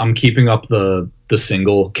I'm keeping up the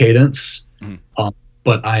single cadence,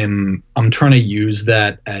 but I'm trying to use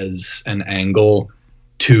that as an angle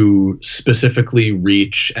to specifically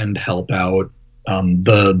reach and help out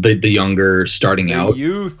the younger starting out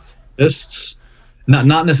youth artists.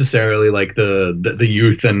 Not necessarily like the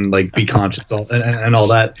youth and like be conscious and all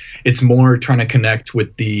that. It's more trying to connect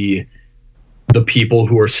with the people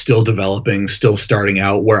who are still developing, still starting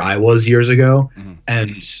out where I was years ago,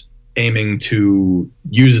 and aiming to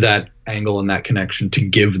use that angle and that connection to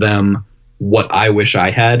give them what I wish I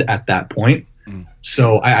had at that point.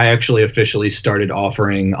 So I actually officially started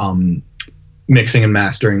offering mixing and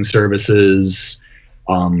mastering services,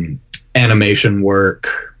 animation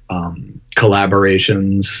work,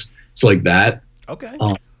 collaborations, it's like that. Okay.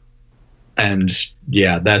 And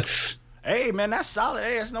yeah, that's... Hey man, that's solid.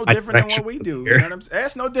 Hey, that's no different than what we do. You know what I'm saying?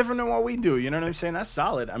 That's no different than what we do. You know what I'm saying? That's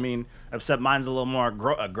solid. I mean, except mine's a little more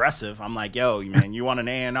aggressive. I'm like, yo, man, you want an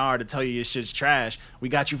A&R to tell you your shit's trash? We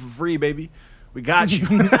got you for free, baby. We got you.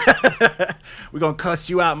 We're gonna cuss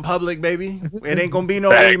you out in public, baby. It ain't gonna be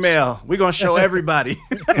no email. We're gonna show everybody.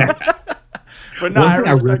 But no, I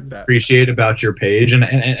respect that. Appreciate about your page, and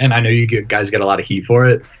I know you guys get a lot of heat for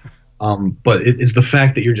it. But it is the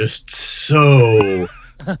fact that you're just so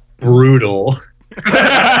brutal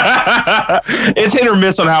It's hit or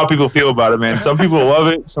miss on how people feel about it, man. Some people love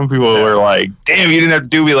it. Some people are like, "Damn, you didn't have to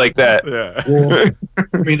do me like that." Yeah. Well,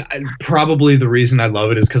 I mean, probably the reason I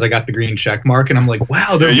love it is because I got the green check mark, and I'm like,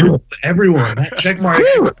 wow, they're everyone. That check mark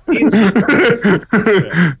means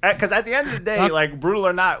Because at the end of the day, like brutal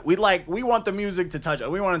or not, we want the music to touch.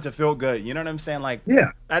 We want it to feel good. You know what I'm saying? Like,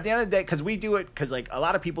 yeah. At the end of the day, because we do it, because like a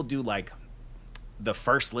lot of people do like the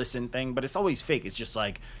first listen thing, but it's always fake. It's just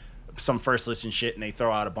like some first listen shit, and they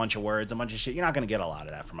throw out a bunch of words, a bunch of shit. You're not gonna get a lot of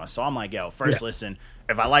that from us. So I'm like, yo, first listen.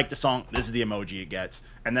 If I like the song, this is the emoji it gets,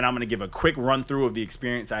 and then I'm gonna give a quick run through of the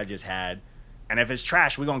experience I just had. And if it's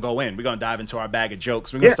trash, we're gonna go in. We're gonna dive into our bag of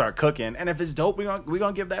jokes. We're gonna start cooking. And if it's dope, we're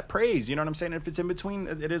gonna give that praise. You know what I'm saying? And if it's in between,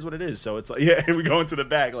 it is what it is. So it's like, we go into the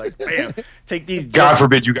bag like, bam, take these jokes. God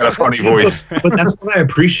forbid you got a funny voice. But that's what I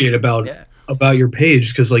appreciate about your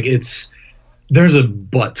page, because like there's a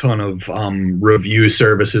butt ton of review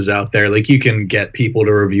services out there. Like you can get people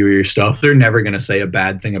to review your stuff. They're never gonna say a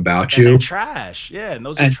bad thing about you. They're trash. Yeah, and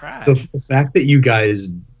those are trash. The fact that you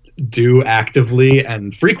guys do actively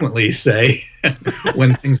and frequently say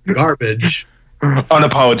when things are garbage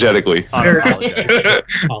unapologetically,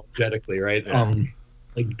 right?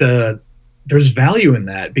 There's value in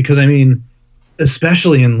that, because I mean,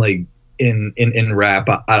 especially in like in rap,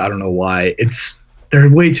 I don't know why there are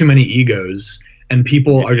way too many egos, and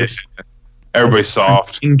people are just everybody's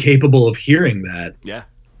soft, incapable of hearing that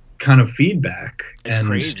kind of feedback. It's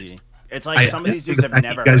crazy. It's like some of these dudes have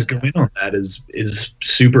never. You guys go in on that is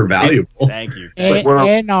super valuable. Thank you.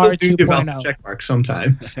 And our 2.0 check mark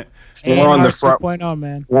sometimes. We're on the front. 2.0,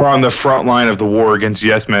 man. We're on the front line of the war against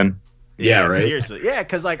yes men. Yeah, right. Seriously, yeah,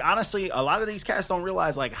 because like honestly, a lot of these cats don't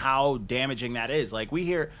realize like how damaging that is. Like we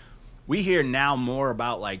hear now more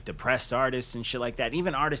about like depressed artists and shit like that.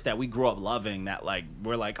 Even artists that we grew up loving that like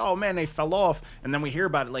we're like, oh man, they fell off, and then we hear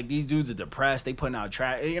about it like these dudes are depressed. They putting out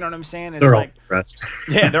trash. You know what I'm saying? It's they're like, all depressed.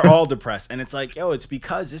 Yeah, they're all depressed, and it's like, yo, it's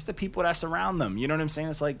because it's the people that surround them. You know what I'm saying?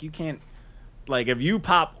 It's like you can't. Like if you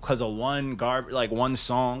pop because of one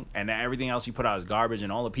song, and everything else you put out is garbage,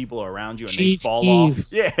 and all the people are around you and they fall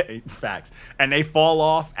off. Yeah, facts. And they fall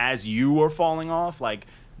off as you are falling off. Like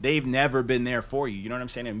they've never been there for you. You know what I'm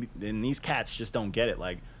saying? And these cats just don't get it.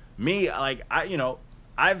 Like me, like I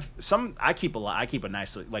keep a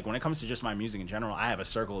nice, like when it comes to just my music in general, I have a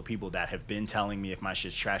circle of people that have been telling me if my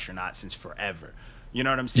shit's trash or not since forever. You know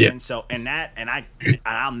what I'm saying? Yeah. So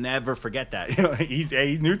I'll never forget that. You know, he's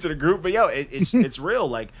new to the group, but yo, it's real.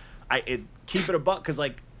 Like keep it a buck, because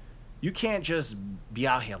like you can't just be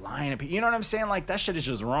out here lying to people. You know what I'm saying? Like that shit is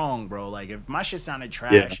just wrong, bro. Like if my shit sounded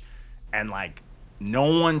trash and like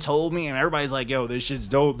no one told me, and everybody's like, yo, this shit's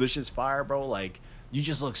dope, this shit's fire, bro. Like you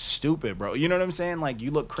just look stupid, bro. You know what I'm saying? Like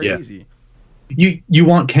you look crazy. Yeah. You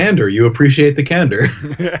want candor. You appreciate the candor.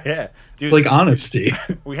 Yeah, dude, it's like honesty.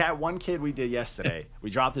 We had one kid we did yesterday. We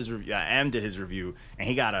dropped his review. M did his review, and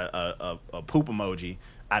he got a poop emoji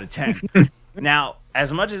out of 10. Now,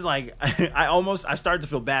 as much as like I started to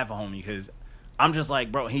feel bad for homie, because I'm just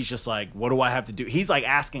like, bro. He's just like, what do I have to do? He's like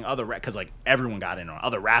asking other because like everyone got in on.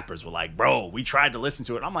 Other rappers were like, bro, we tried to listen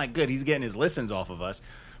to it. I'm like, good. He's getting his listens off of us.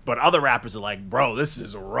 But other rappers are like, bro, this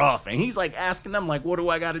is rough. And he's like asking them, like, what do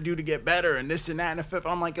I got to do to get better? And this and that and the fifth.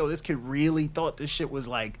 I'm like, yo, this kid really thought this shit was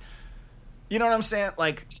like, you know what I'm saying?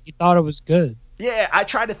 Like, he thought it was good. Yeah, I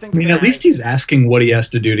try to think. I mean, at least he's asking what he has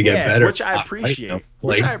to do to get better. Which I appreciate. Right?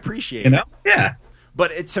 Which I appreciate. You know? Yeah.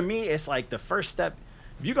 But to me, it's like the first step.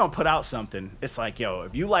 If you're going to put out something, it's like, yo,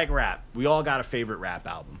 if you like rap, we all got a favorite rap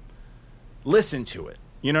album. Listen to it.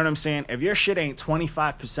 You know what I'm saying? If your shit ain't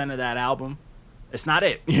 25% of that album, it's not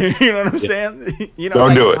it. You know what I'm saying? You know,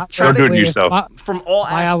 don't do it. Don't do it to yourself. From all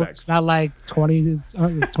aspects. It's not like 26,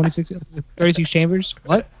 36 chambers.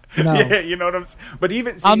 What? No. Yeah, you know what I'm saying? But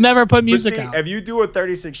even I'll never put music out. If you do a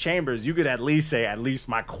 36 chambers, you could at least say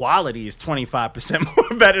my quality is 25%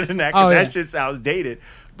 more better than that, because that shit sounds dated.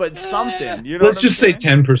 But something, you know. Let's just say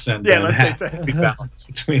 10%. Yeah, let's say 10%. Be balanced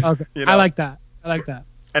between. Okay. You know? I like that.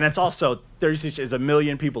 And it's also 36 is a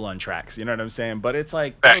million people on tracks. You know what I'm saying? But it's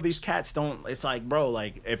like, bro, these cats don't. It's like, bro,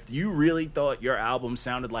 like if you really thought your album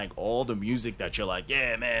sounded like all the music that you're like,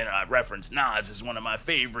 yeah, man, I reference Nas is one of my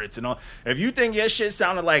favorites and all. If you think your shit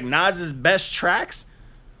sounded like Nas's best tracks,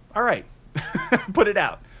 all right, put it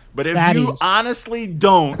out. But if you honestly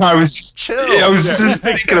don't, I was just chill. Yeah, I was just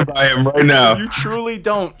thinking about him right now. If you truly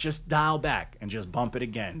don't, just dial back and just bump it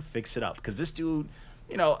again, fix it up, because this dude.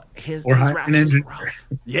 You know, his rap is rough.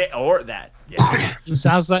 Yeah, or that. Yeah. He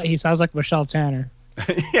sounds like Michelle Tanner.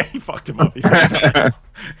 Yeah, he fucked him up. He said so. Is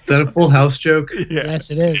that a Full House joke? Yeah.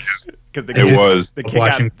 Yes, it is. Because the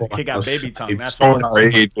kid got baby tongue. That's why our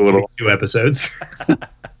age a little. 2 episodes.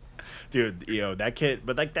 Dude, that kid,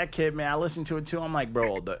 but like that kid, man, I listened to it too. I'm like,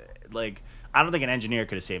 bro, I don't think an engineer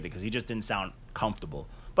could have saved it because he just didn't sound comfortable.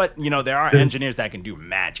 But there are engineers that can do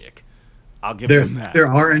magic. I'll give them that. There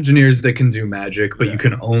are engineers that can do magic, but you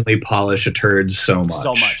can only polish a turd so much.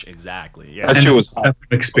 So much, exactly. Yeah. That shit was I have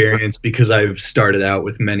an experience because I've started out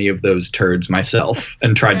with many of those turds myself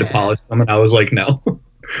and tried to polish them, and I was like, no.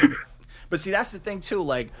 But see, that's the thing too.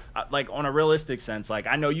 Like on a realistic sense, like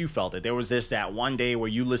I know you felt it. There was that one day where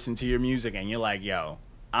you listened to your music and you're like, yo,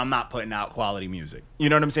 I'm not putting out quality music. You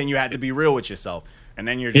know what I'm saying? You had to be real with yourself, and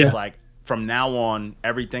then you're just like, from now on,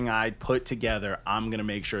 everything I put together, I'm going to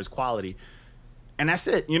make sure it's quality. And that's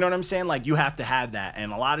it. You know what I'm saying? Like, you have to have that.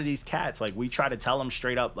 And a lot of these cats, like, we try to tell them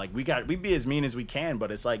straight up, like, we be as mean as we can,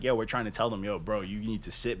 but it's like, yo, we're trying to tell them, yo, bro, you need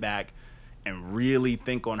to sit back and really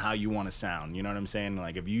think on how you want to sound. You know what I'm saying?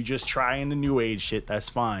 Like, if you just try in the new age shit, that's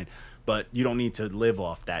fine. But you don't need to live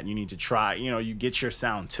off that. You need to try, you get your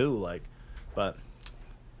sound too. Like, but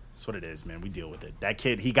that's what it is, man. We deal with it. That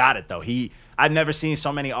kid, he got it though. I've never seen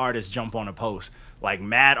so many artists jump on a post. Like,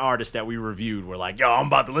 mad artists that we reviewed were like, yo, I'm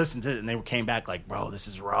about to listen to it. And they came back like, bro, this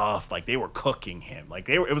is rough. Like, they were cooking him. Like,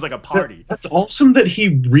 it was like a party. That's awesome that he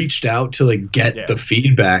reached out to, like, get the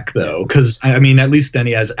feedback, though. Because, I mean, at least then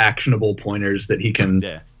he has actionable pointers that he can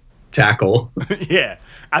tackle. Yeah.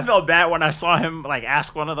 I felt bad when I saw him, like,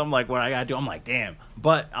 ask one of them, like, what I got to do. I'm like, damn.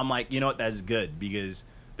 But I'm like, you know what? That's good because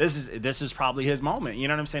this is probably his moment. You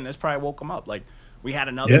know what I'm saying? This probably woke him up. Like, we had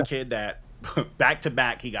another kid that back to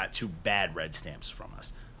back, he got 2 bad red stamps from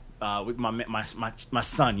us. With my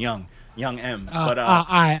son, young M. But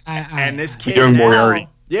and this kid young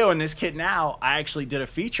now, and this kid now, I actually did a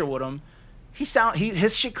feature with him.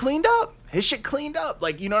 His shit cleaned up.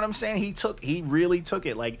 Like, you know what I'm saying? He really took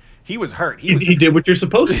it. Like, he was hurt. He did what you're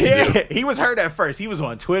supposed to do. He was hurt at first. He was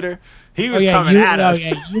on Twitter. He was coming at us.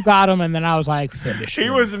 Yeah, you got him, and then I was like, finish him. He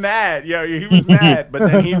was mad. He was mad.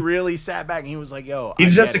 But then he really sat back and he was like, yo, he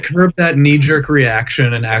just has to curb that knee-jerk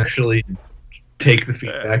reaction and actually take the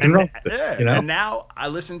feedback and run with it, And now I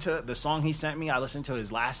listen to the song he sent me. I listened to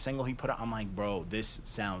his last single he put out. I'm like, bro, this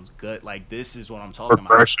sounds good. Like, this is what I'm talking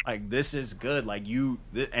about. Like, this is good. Like,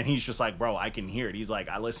 and he's just like, bro, I can hear it. He's like,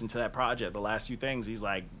 I listened to that project, the last few things. He's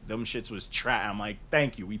like, them shits was trash. I'm like,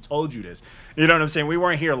 thank you. We told you this. You know what I'm saying? We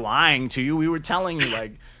weren't here lying to you. We were telling you,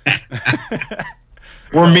 like,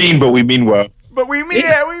 we're mean, but we mean well. But we mean,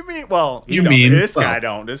 we mean well. You mean this guy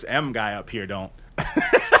don't. This M guy up here don't.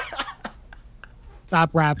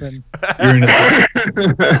 Stop rapping.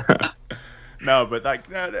 No, but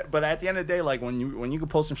but at the end of the day, like, when you can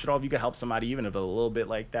pull some shit off, you can help somebody even if a little bit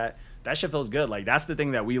like that. That shit feels good. Like, that's the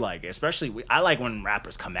thing that we like. Especially, I like when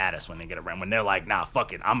rappers come at us when they get around. When they're like, nah,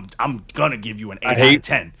 fuck it, I'm gonna give you an 8 out of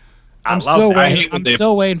 10. I'm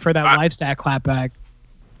still waiting for that lifestyle clapback.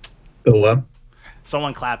 The what?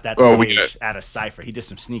 Someone clapped at the page at a cipher. He did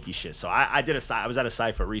some sneaky shit. So I was at a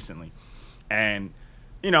cipher recently, and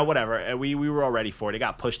whatever. We were all ready for it. It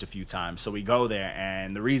got pushed a few times, so we go there,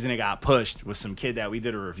 and the reason it got pushed was some kid that we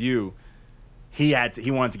did a review. He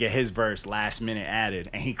wanted to get his verse last minute added,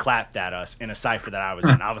 and he clapped at us in a cipher that I was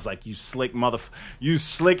in. I was like, you slick you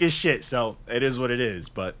slick as shit. So it is what it is,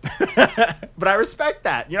 but but I respect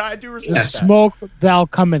that. I do respect that. Smoke thou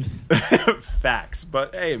cometh. Facts.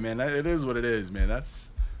 But hey, man, it is what it is, man.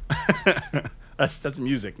 That's that's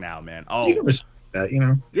music now, man. Oh, you can respect that,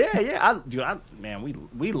 Yeah. Man,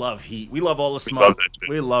 we love heat. We love all the smoke.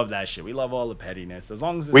 We love that shit. We love all the pettiness. As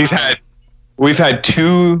long as we've had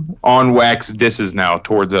 2 on wax disses now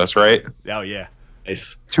towards us, right? Oh yeah.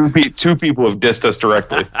 Nice. 2 people have dissed us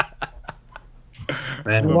directly.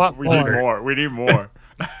 Man, we need more. We need more.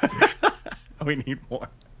 We need more.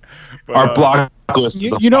 But, our block list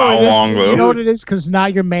is you know what it is? Because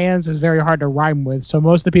not your man's is very hard to rhyme with. So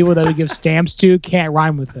most of the people that we give stamps to can't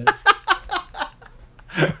rhyme with it.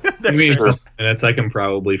 Give me 2 minutes. I can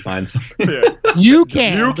probably find something. Yeah. You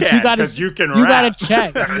can. You gotta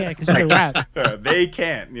check. Yeah, because you can rap. They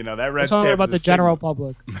can't. That red It's all stamp about the general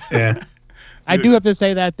public. Yeah. I do have to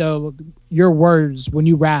say that though, your words when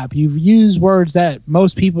you rap, you've used words that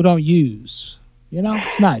most people don't use.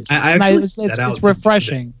 It's nice. It's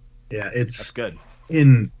refreshing. Yeah, that's good.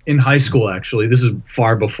 In high school, actually, this is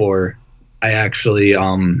far before I actually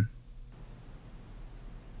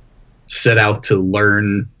set out to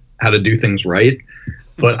learn how to do things right.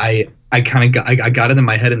 But I got it in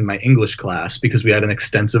my head in my English class because we had an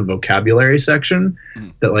extensive vocabulary section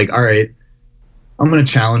that, like, all right, I'm going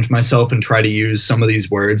to challenge myself and try to use some of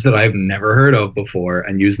these words that I've never heard of before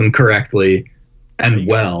and use them correctly and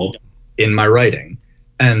well in my writing.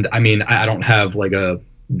 And I mean, I don't have like a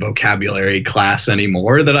vocabulary class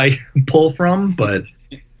anymore that I pull from, but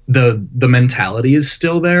the mentality is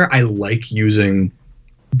still there. I like using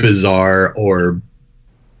bizarre or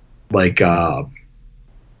like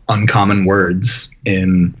uncommon words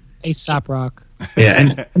in Aesop Rock.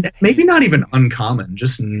 Yeah, and maybe not even uncommon,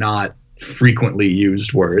 just not frequently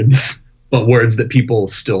used words, but words that people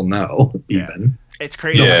still know. Even it's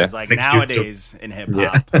crazy. Yeah. It's like nowadays in hip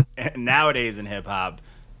hop,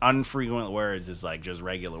 unfrequent words is like just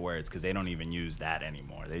regular words because they don't even use that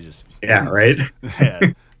anymore. They just right.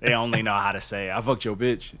 They only know how to say "I fucked your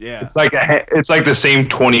bitch." Yeah, It's like the same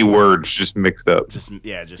 20 words just mixed up. just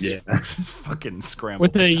fucking scrambled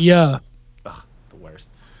With the the worst.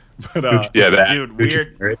 But that. dude,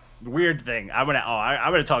 weird thing. I'm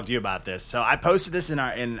gonna talk to you about this. So I posted this in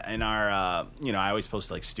our I always post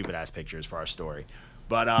like stupid ass pictures for our story,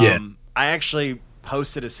 but I actually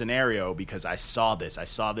posted a scenario because I saw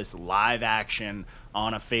this live action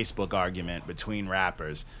on a Facebook argument between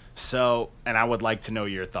rappers. So, and I would like to know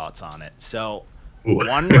your thoughts on it. So,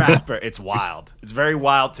 one rapper, it's wild. It's very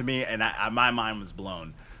wild to me, and my mind was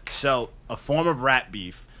blown. So, a form of rap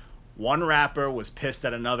beef. One rapper was pissed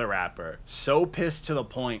at another rapper, so pissed to the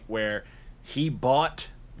point where he bought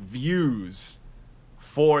views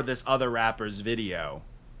for this other rapper's video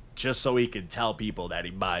just so he could tell people that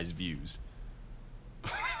he buys views.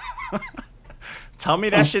 Tell me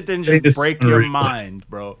that shit didn't just break your mind,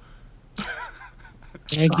 bro.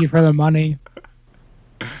 Thank you for the money.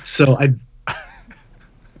 So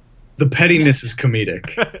the pettiness is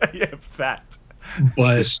comedic. Yeah, fact.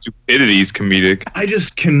 But The stupidity is comedic. I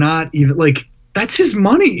just cannot even that's his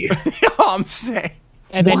money. I'm saying.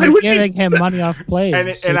 And then Why you're would you giving him money off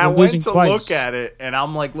plays. And I you're went losing to twice. look at it, and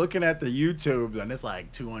I'm like looking at the YouTube, and it's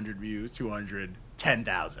like 200 views,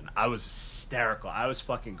 210,000. I was hysterical. I was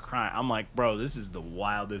fucking crying. I'm like, bro, this is the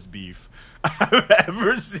wildest beef I've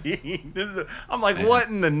ever seen. I'm like, what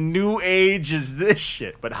in the new age is this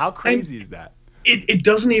shit? But how crazy is that? It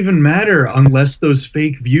doesn't even matter unless those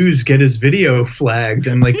fake views get his video flagged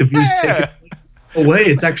and like the views taken away.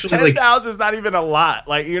 It's actually 10,000 is not even a lot.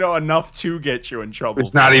 Like, enough to get you in trouble.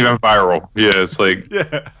 It's not even viral. Yeah, it's like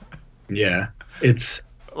yeah. It's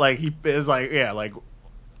like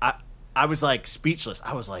I was like speechless.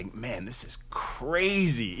 I was like, man, this is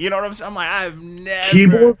crazy. You know what I'm saying? I'm like, I've never.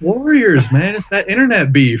 keyboard warriors, man. It's that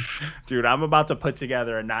internet beef. Dude, I'm about to put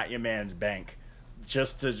together a Not Your Man's bank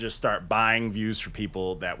just to start buying views for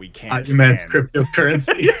people that we can't Not your man's stand.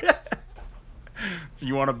 cryptocurrency.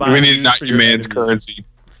 You want to buy? we need views not for your man's enemy? currency.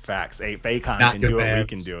 Facts. Hey, Fakon Not can your do it. We man's.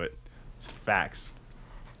 can do it. Facts.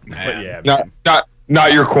 Man. But yeah, man.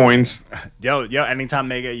 Not your coins. Yo, anytime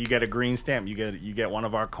you get a green stamp, you get one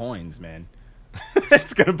of our coins, man.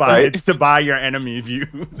 It's to buy your enemy views.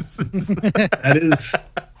 That is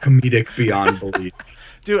comedic beyond belief.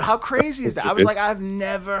 Dude, how crazy is that? I was like, I've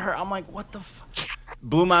never heard. I'm like, what the fuck?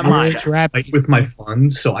 Blew my mind. Rich rap. Like with my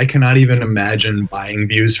funds, so I cannot even imagine buying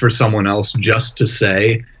views for someone else just to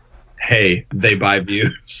say, hey, they buy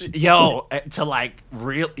views. Yo, to like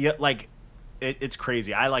it's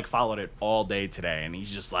crazy. I like followed it all day today, and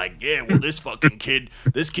he's just like, yeah, well, this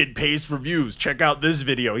kid pays for views. Check out this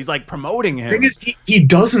video. He's like promoting him. The thing is, he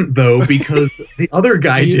doesn't though, because the other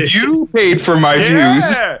guy did. You paid for my views.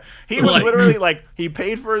 Yeah, he was Like- literally like, he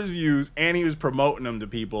paid for his views, and he was promoting them to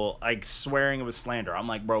people, like swearing it was slander. I'm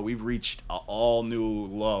like, bro, we've reached an all new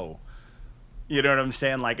low. You know what I'm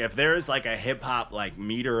saying? Like, if there's like a hip hop like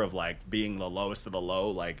meter of like being the lowest of the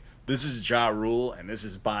low, like this is Ja Rule, and this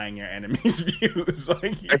is buying your enemy's views.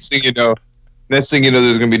 Like, Next thing you know,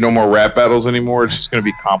 there's gonna be no more rap battles anymore. It's just gonna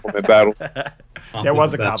be compliment battle. there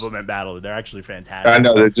was a That's- compliment battle. They're actually fantastic. I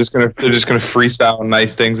know they're just gonna freestyle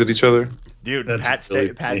nice things at each other. Dude, That's Pat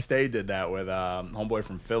really Stay funny. did that with homeboy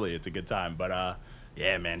from Philly. It's a good time, but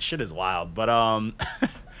yeah, man, shit is wild. But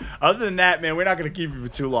other than that, man, we're not gonna keep it for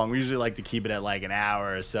too long. We usually like to keep it at like an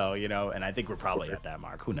hour or so, and I think we're probably at that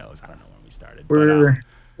mark. Who knows? I don't know when we started.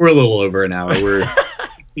 We're a little over an hour. We're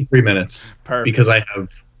 3 minutes Perfect. because I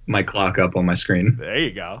have my clock up on my screen. There you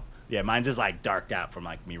go. Yeah, mine's just like darked out from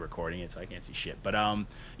like me recording it, so I can't see shit. But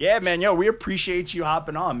yeah, man, we appreciate you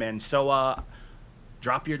hopping on, man. So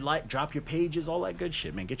drop your pages, all that good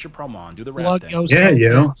shit, man. Get your promo on, do the rap Plug thing. yourself.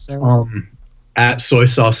 Yeah, Sarah. At Soy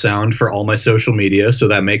Sauce Sound for all my social media, so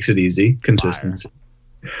that makes it easy. Consistency.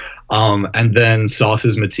 And then Sauce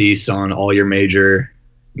is Matisse on all your major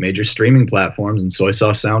streaming platforms and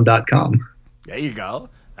soysaucesound.com. There you go.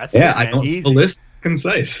 That's Yeah, it, I man. don't. Easy. The list is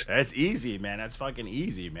concise. That's easy, man. That's fucking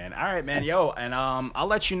easy, man. All right, man. Yo, and I'll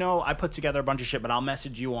let you know. I put together a bunch of shit, but I'll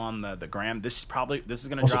message you on the gram. This is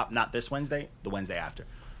gonna Awesome. drop not this Wednesday, the Wednesday after.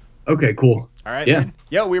 Okay, cool. All right, Yeah. man.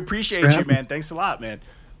 Yo, we appreciate Thanks for you, having man. Thanks a lot, man.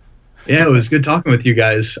 Yeah, it was good talking with you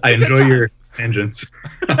guys. I a good enjoy time. your tangents.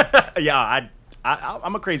 Yeah,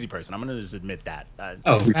 I'm a crazy person. I'm gonna just admit that.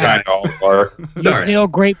 We kind of all are. Peel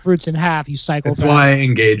grapefruits in half, you psychopath. That's why I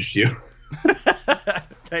engaged you.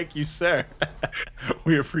 Thank you, sir.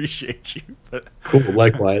 We appreciate you. Cool,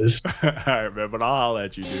 likewise. All right, man, but I'll holler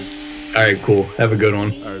at you, dude. All right, cool. Have a good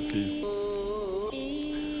one. All right, peace.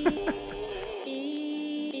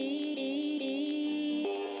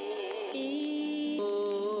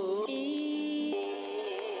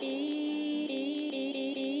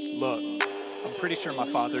 Look, I'm pretty sure my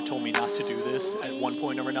father told me not to do this at one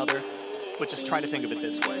point or another, but just try to think of it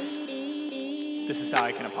this way. This is how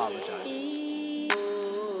I can apologize.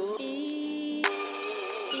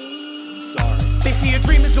 I'm sorry. They say a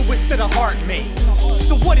dream is a wish that a heart makes.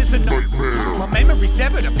 So what is a nightmare? My memory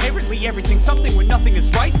severed. Apparently everything's something when nothing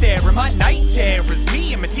is right there. And my night terrors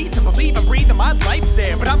me and Matisse and believe I'm breathing my life's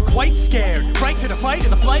there. But I'm quite scared. Right to the fight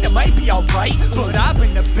and the flight, I might be alright. But I've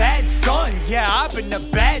been a bad son. Yeah, I've been a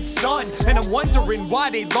bad son. And I'm wondering why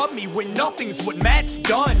they love me when nothing's what Matt's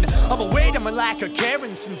done. I'm aware that my lack of care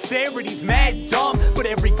and sincerity's mad dumb. But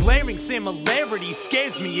every glaring similarity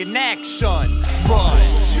scares me in action. Run.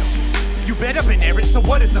 You bet I've been errant, so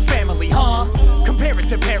what is a family, huh? Compare it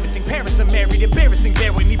to parenting, parents are married, embarrassing,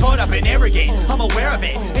 bear with me, but I've been arrogant. I'm aware of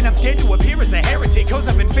it, and I'm scared to appear as a heretic, cause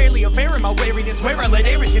I've been fairly aware in my wariness, where I let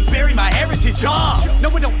irritants bury my heritage, No,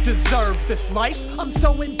 I don't deserve this life, I'm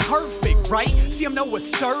so imperfect, right? See, I'm no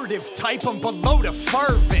assertive type, I'm below the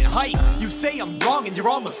fervent height. You say I'm wrong, and you're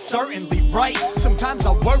almost certainly right. Sometimes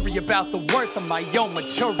I worry about the worth of my own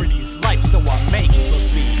maturity's life, so I make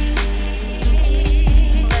believe.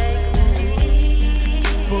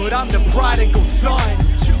 But I'm the prodigal son.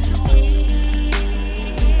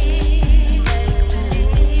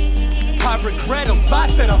 I regret a lot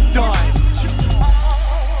that I've done.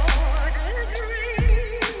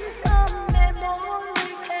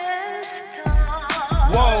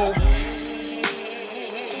 Whoa.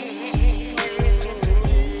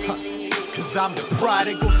 Cause I'm the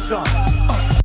prodigal son.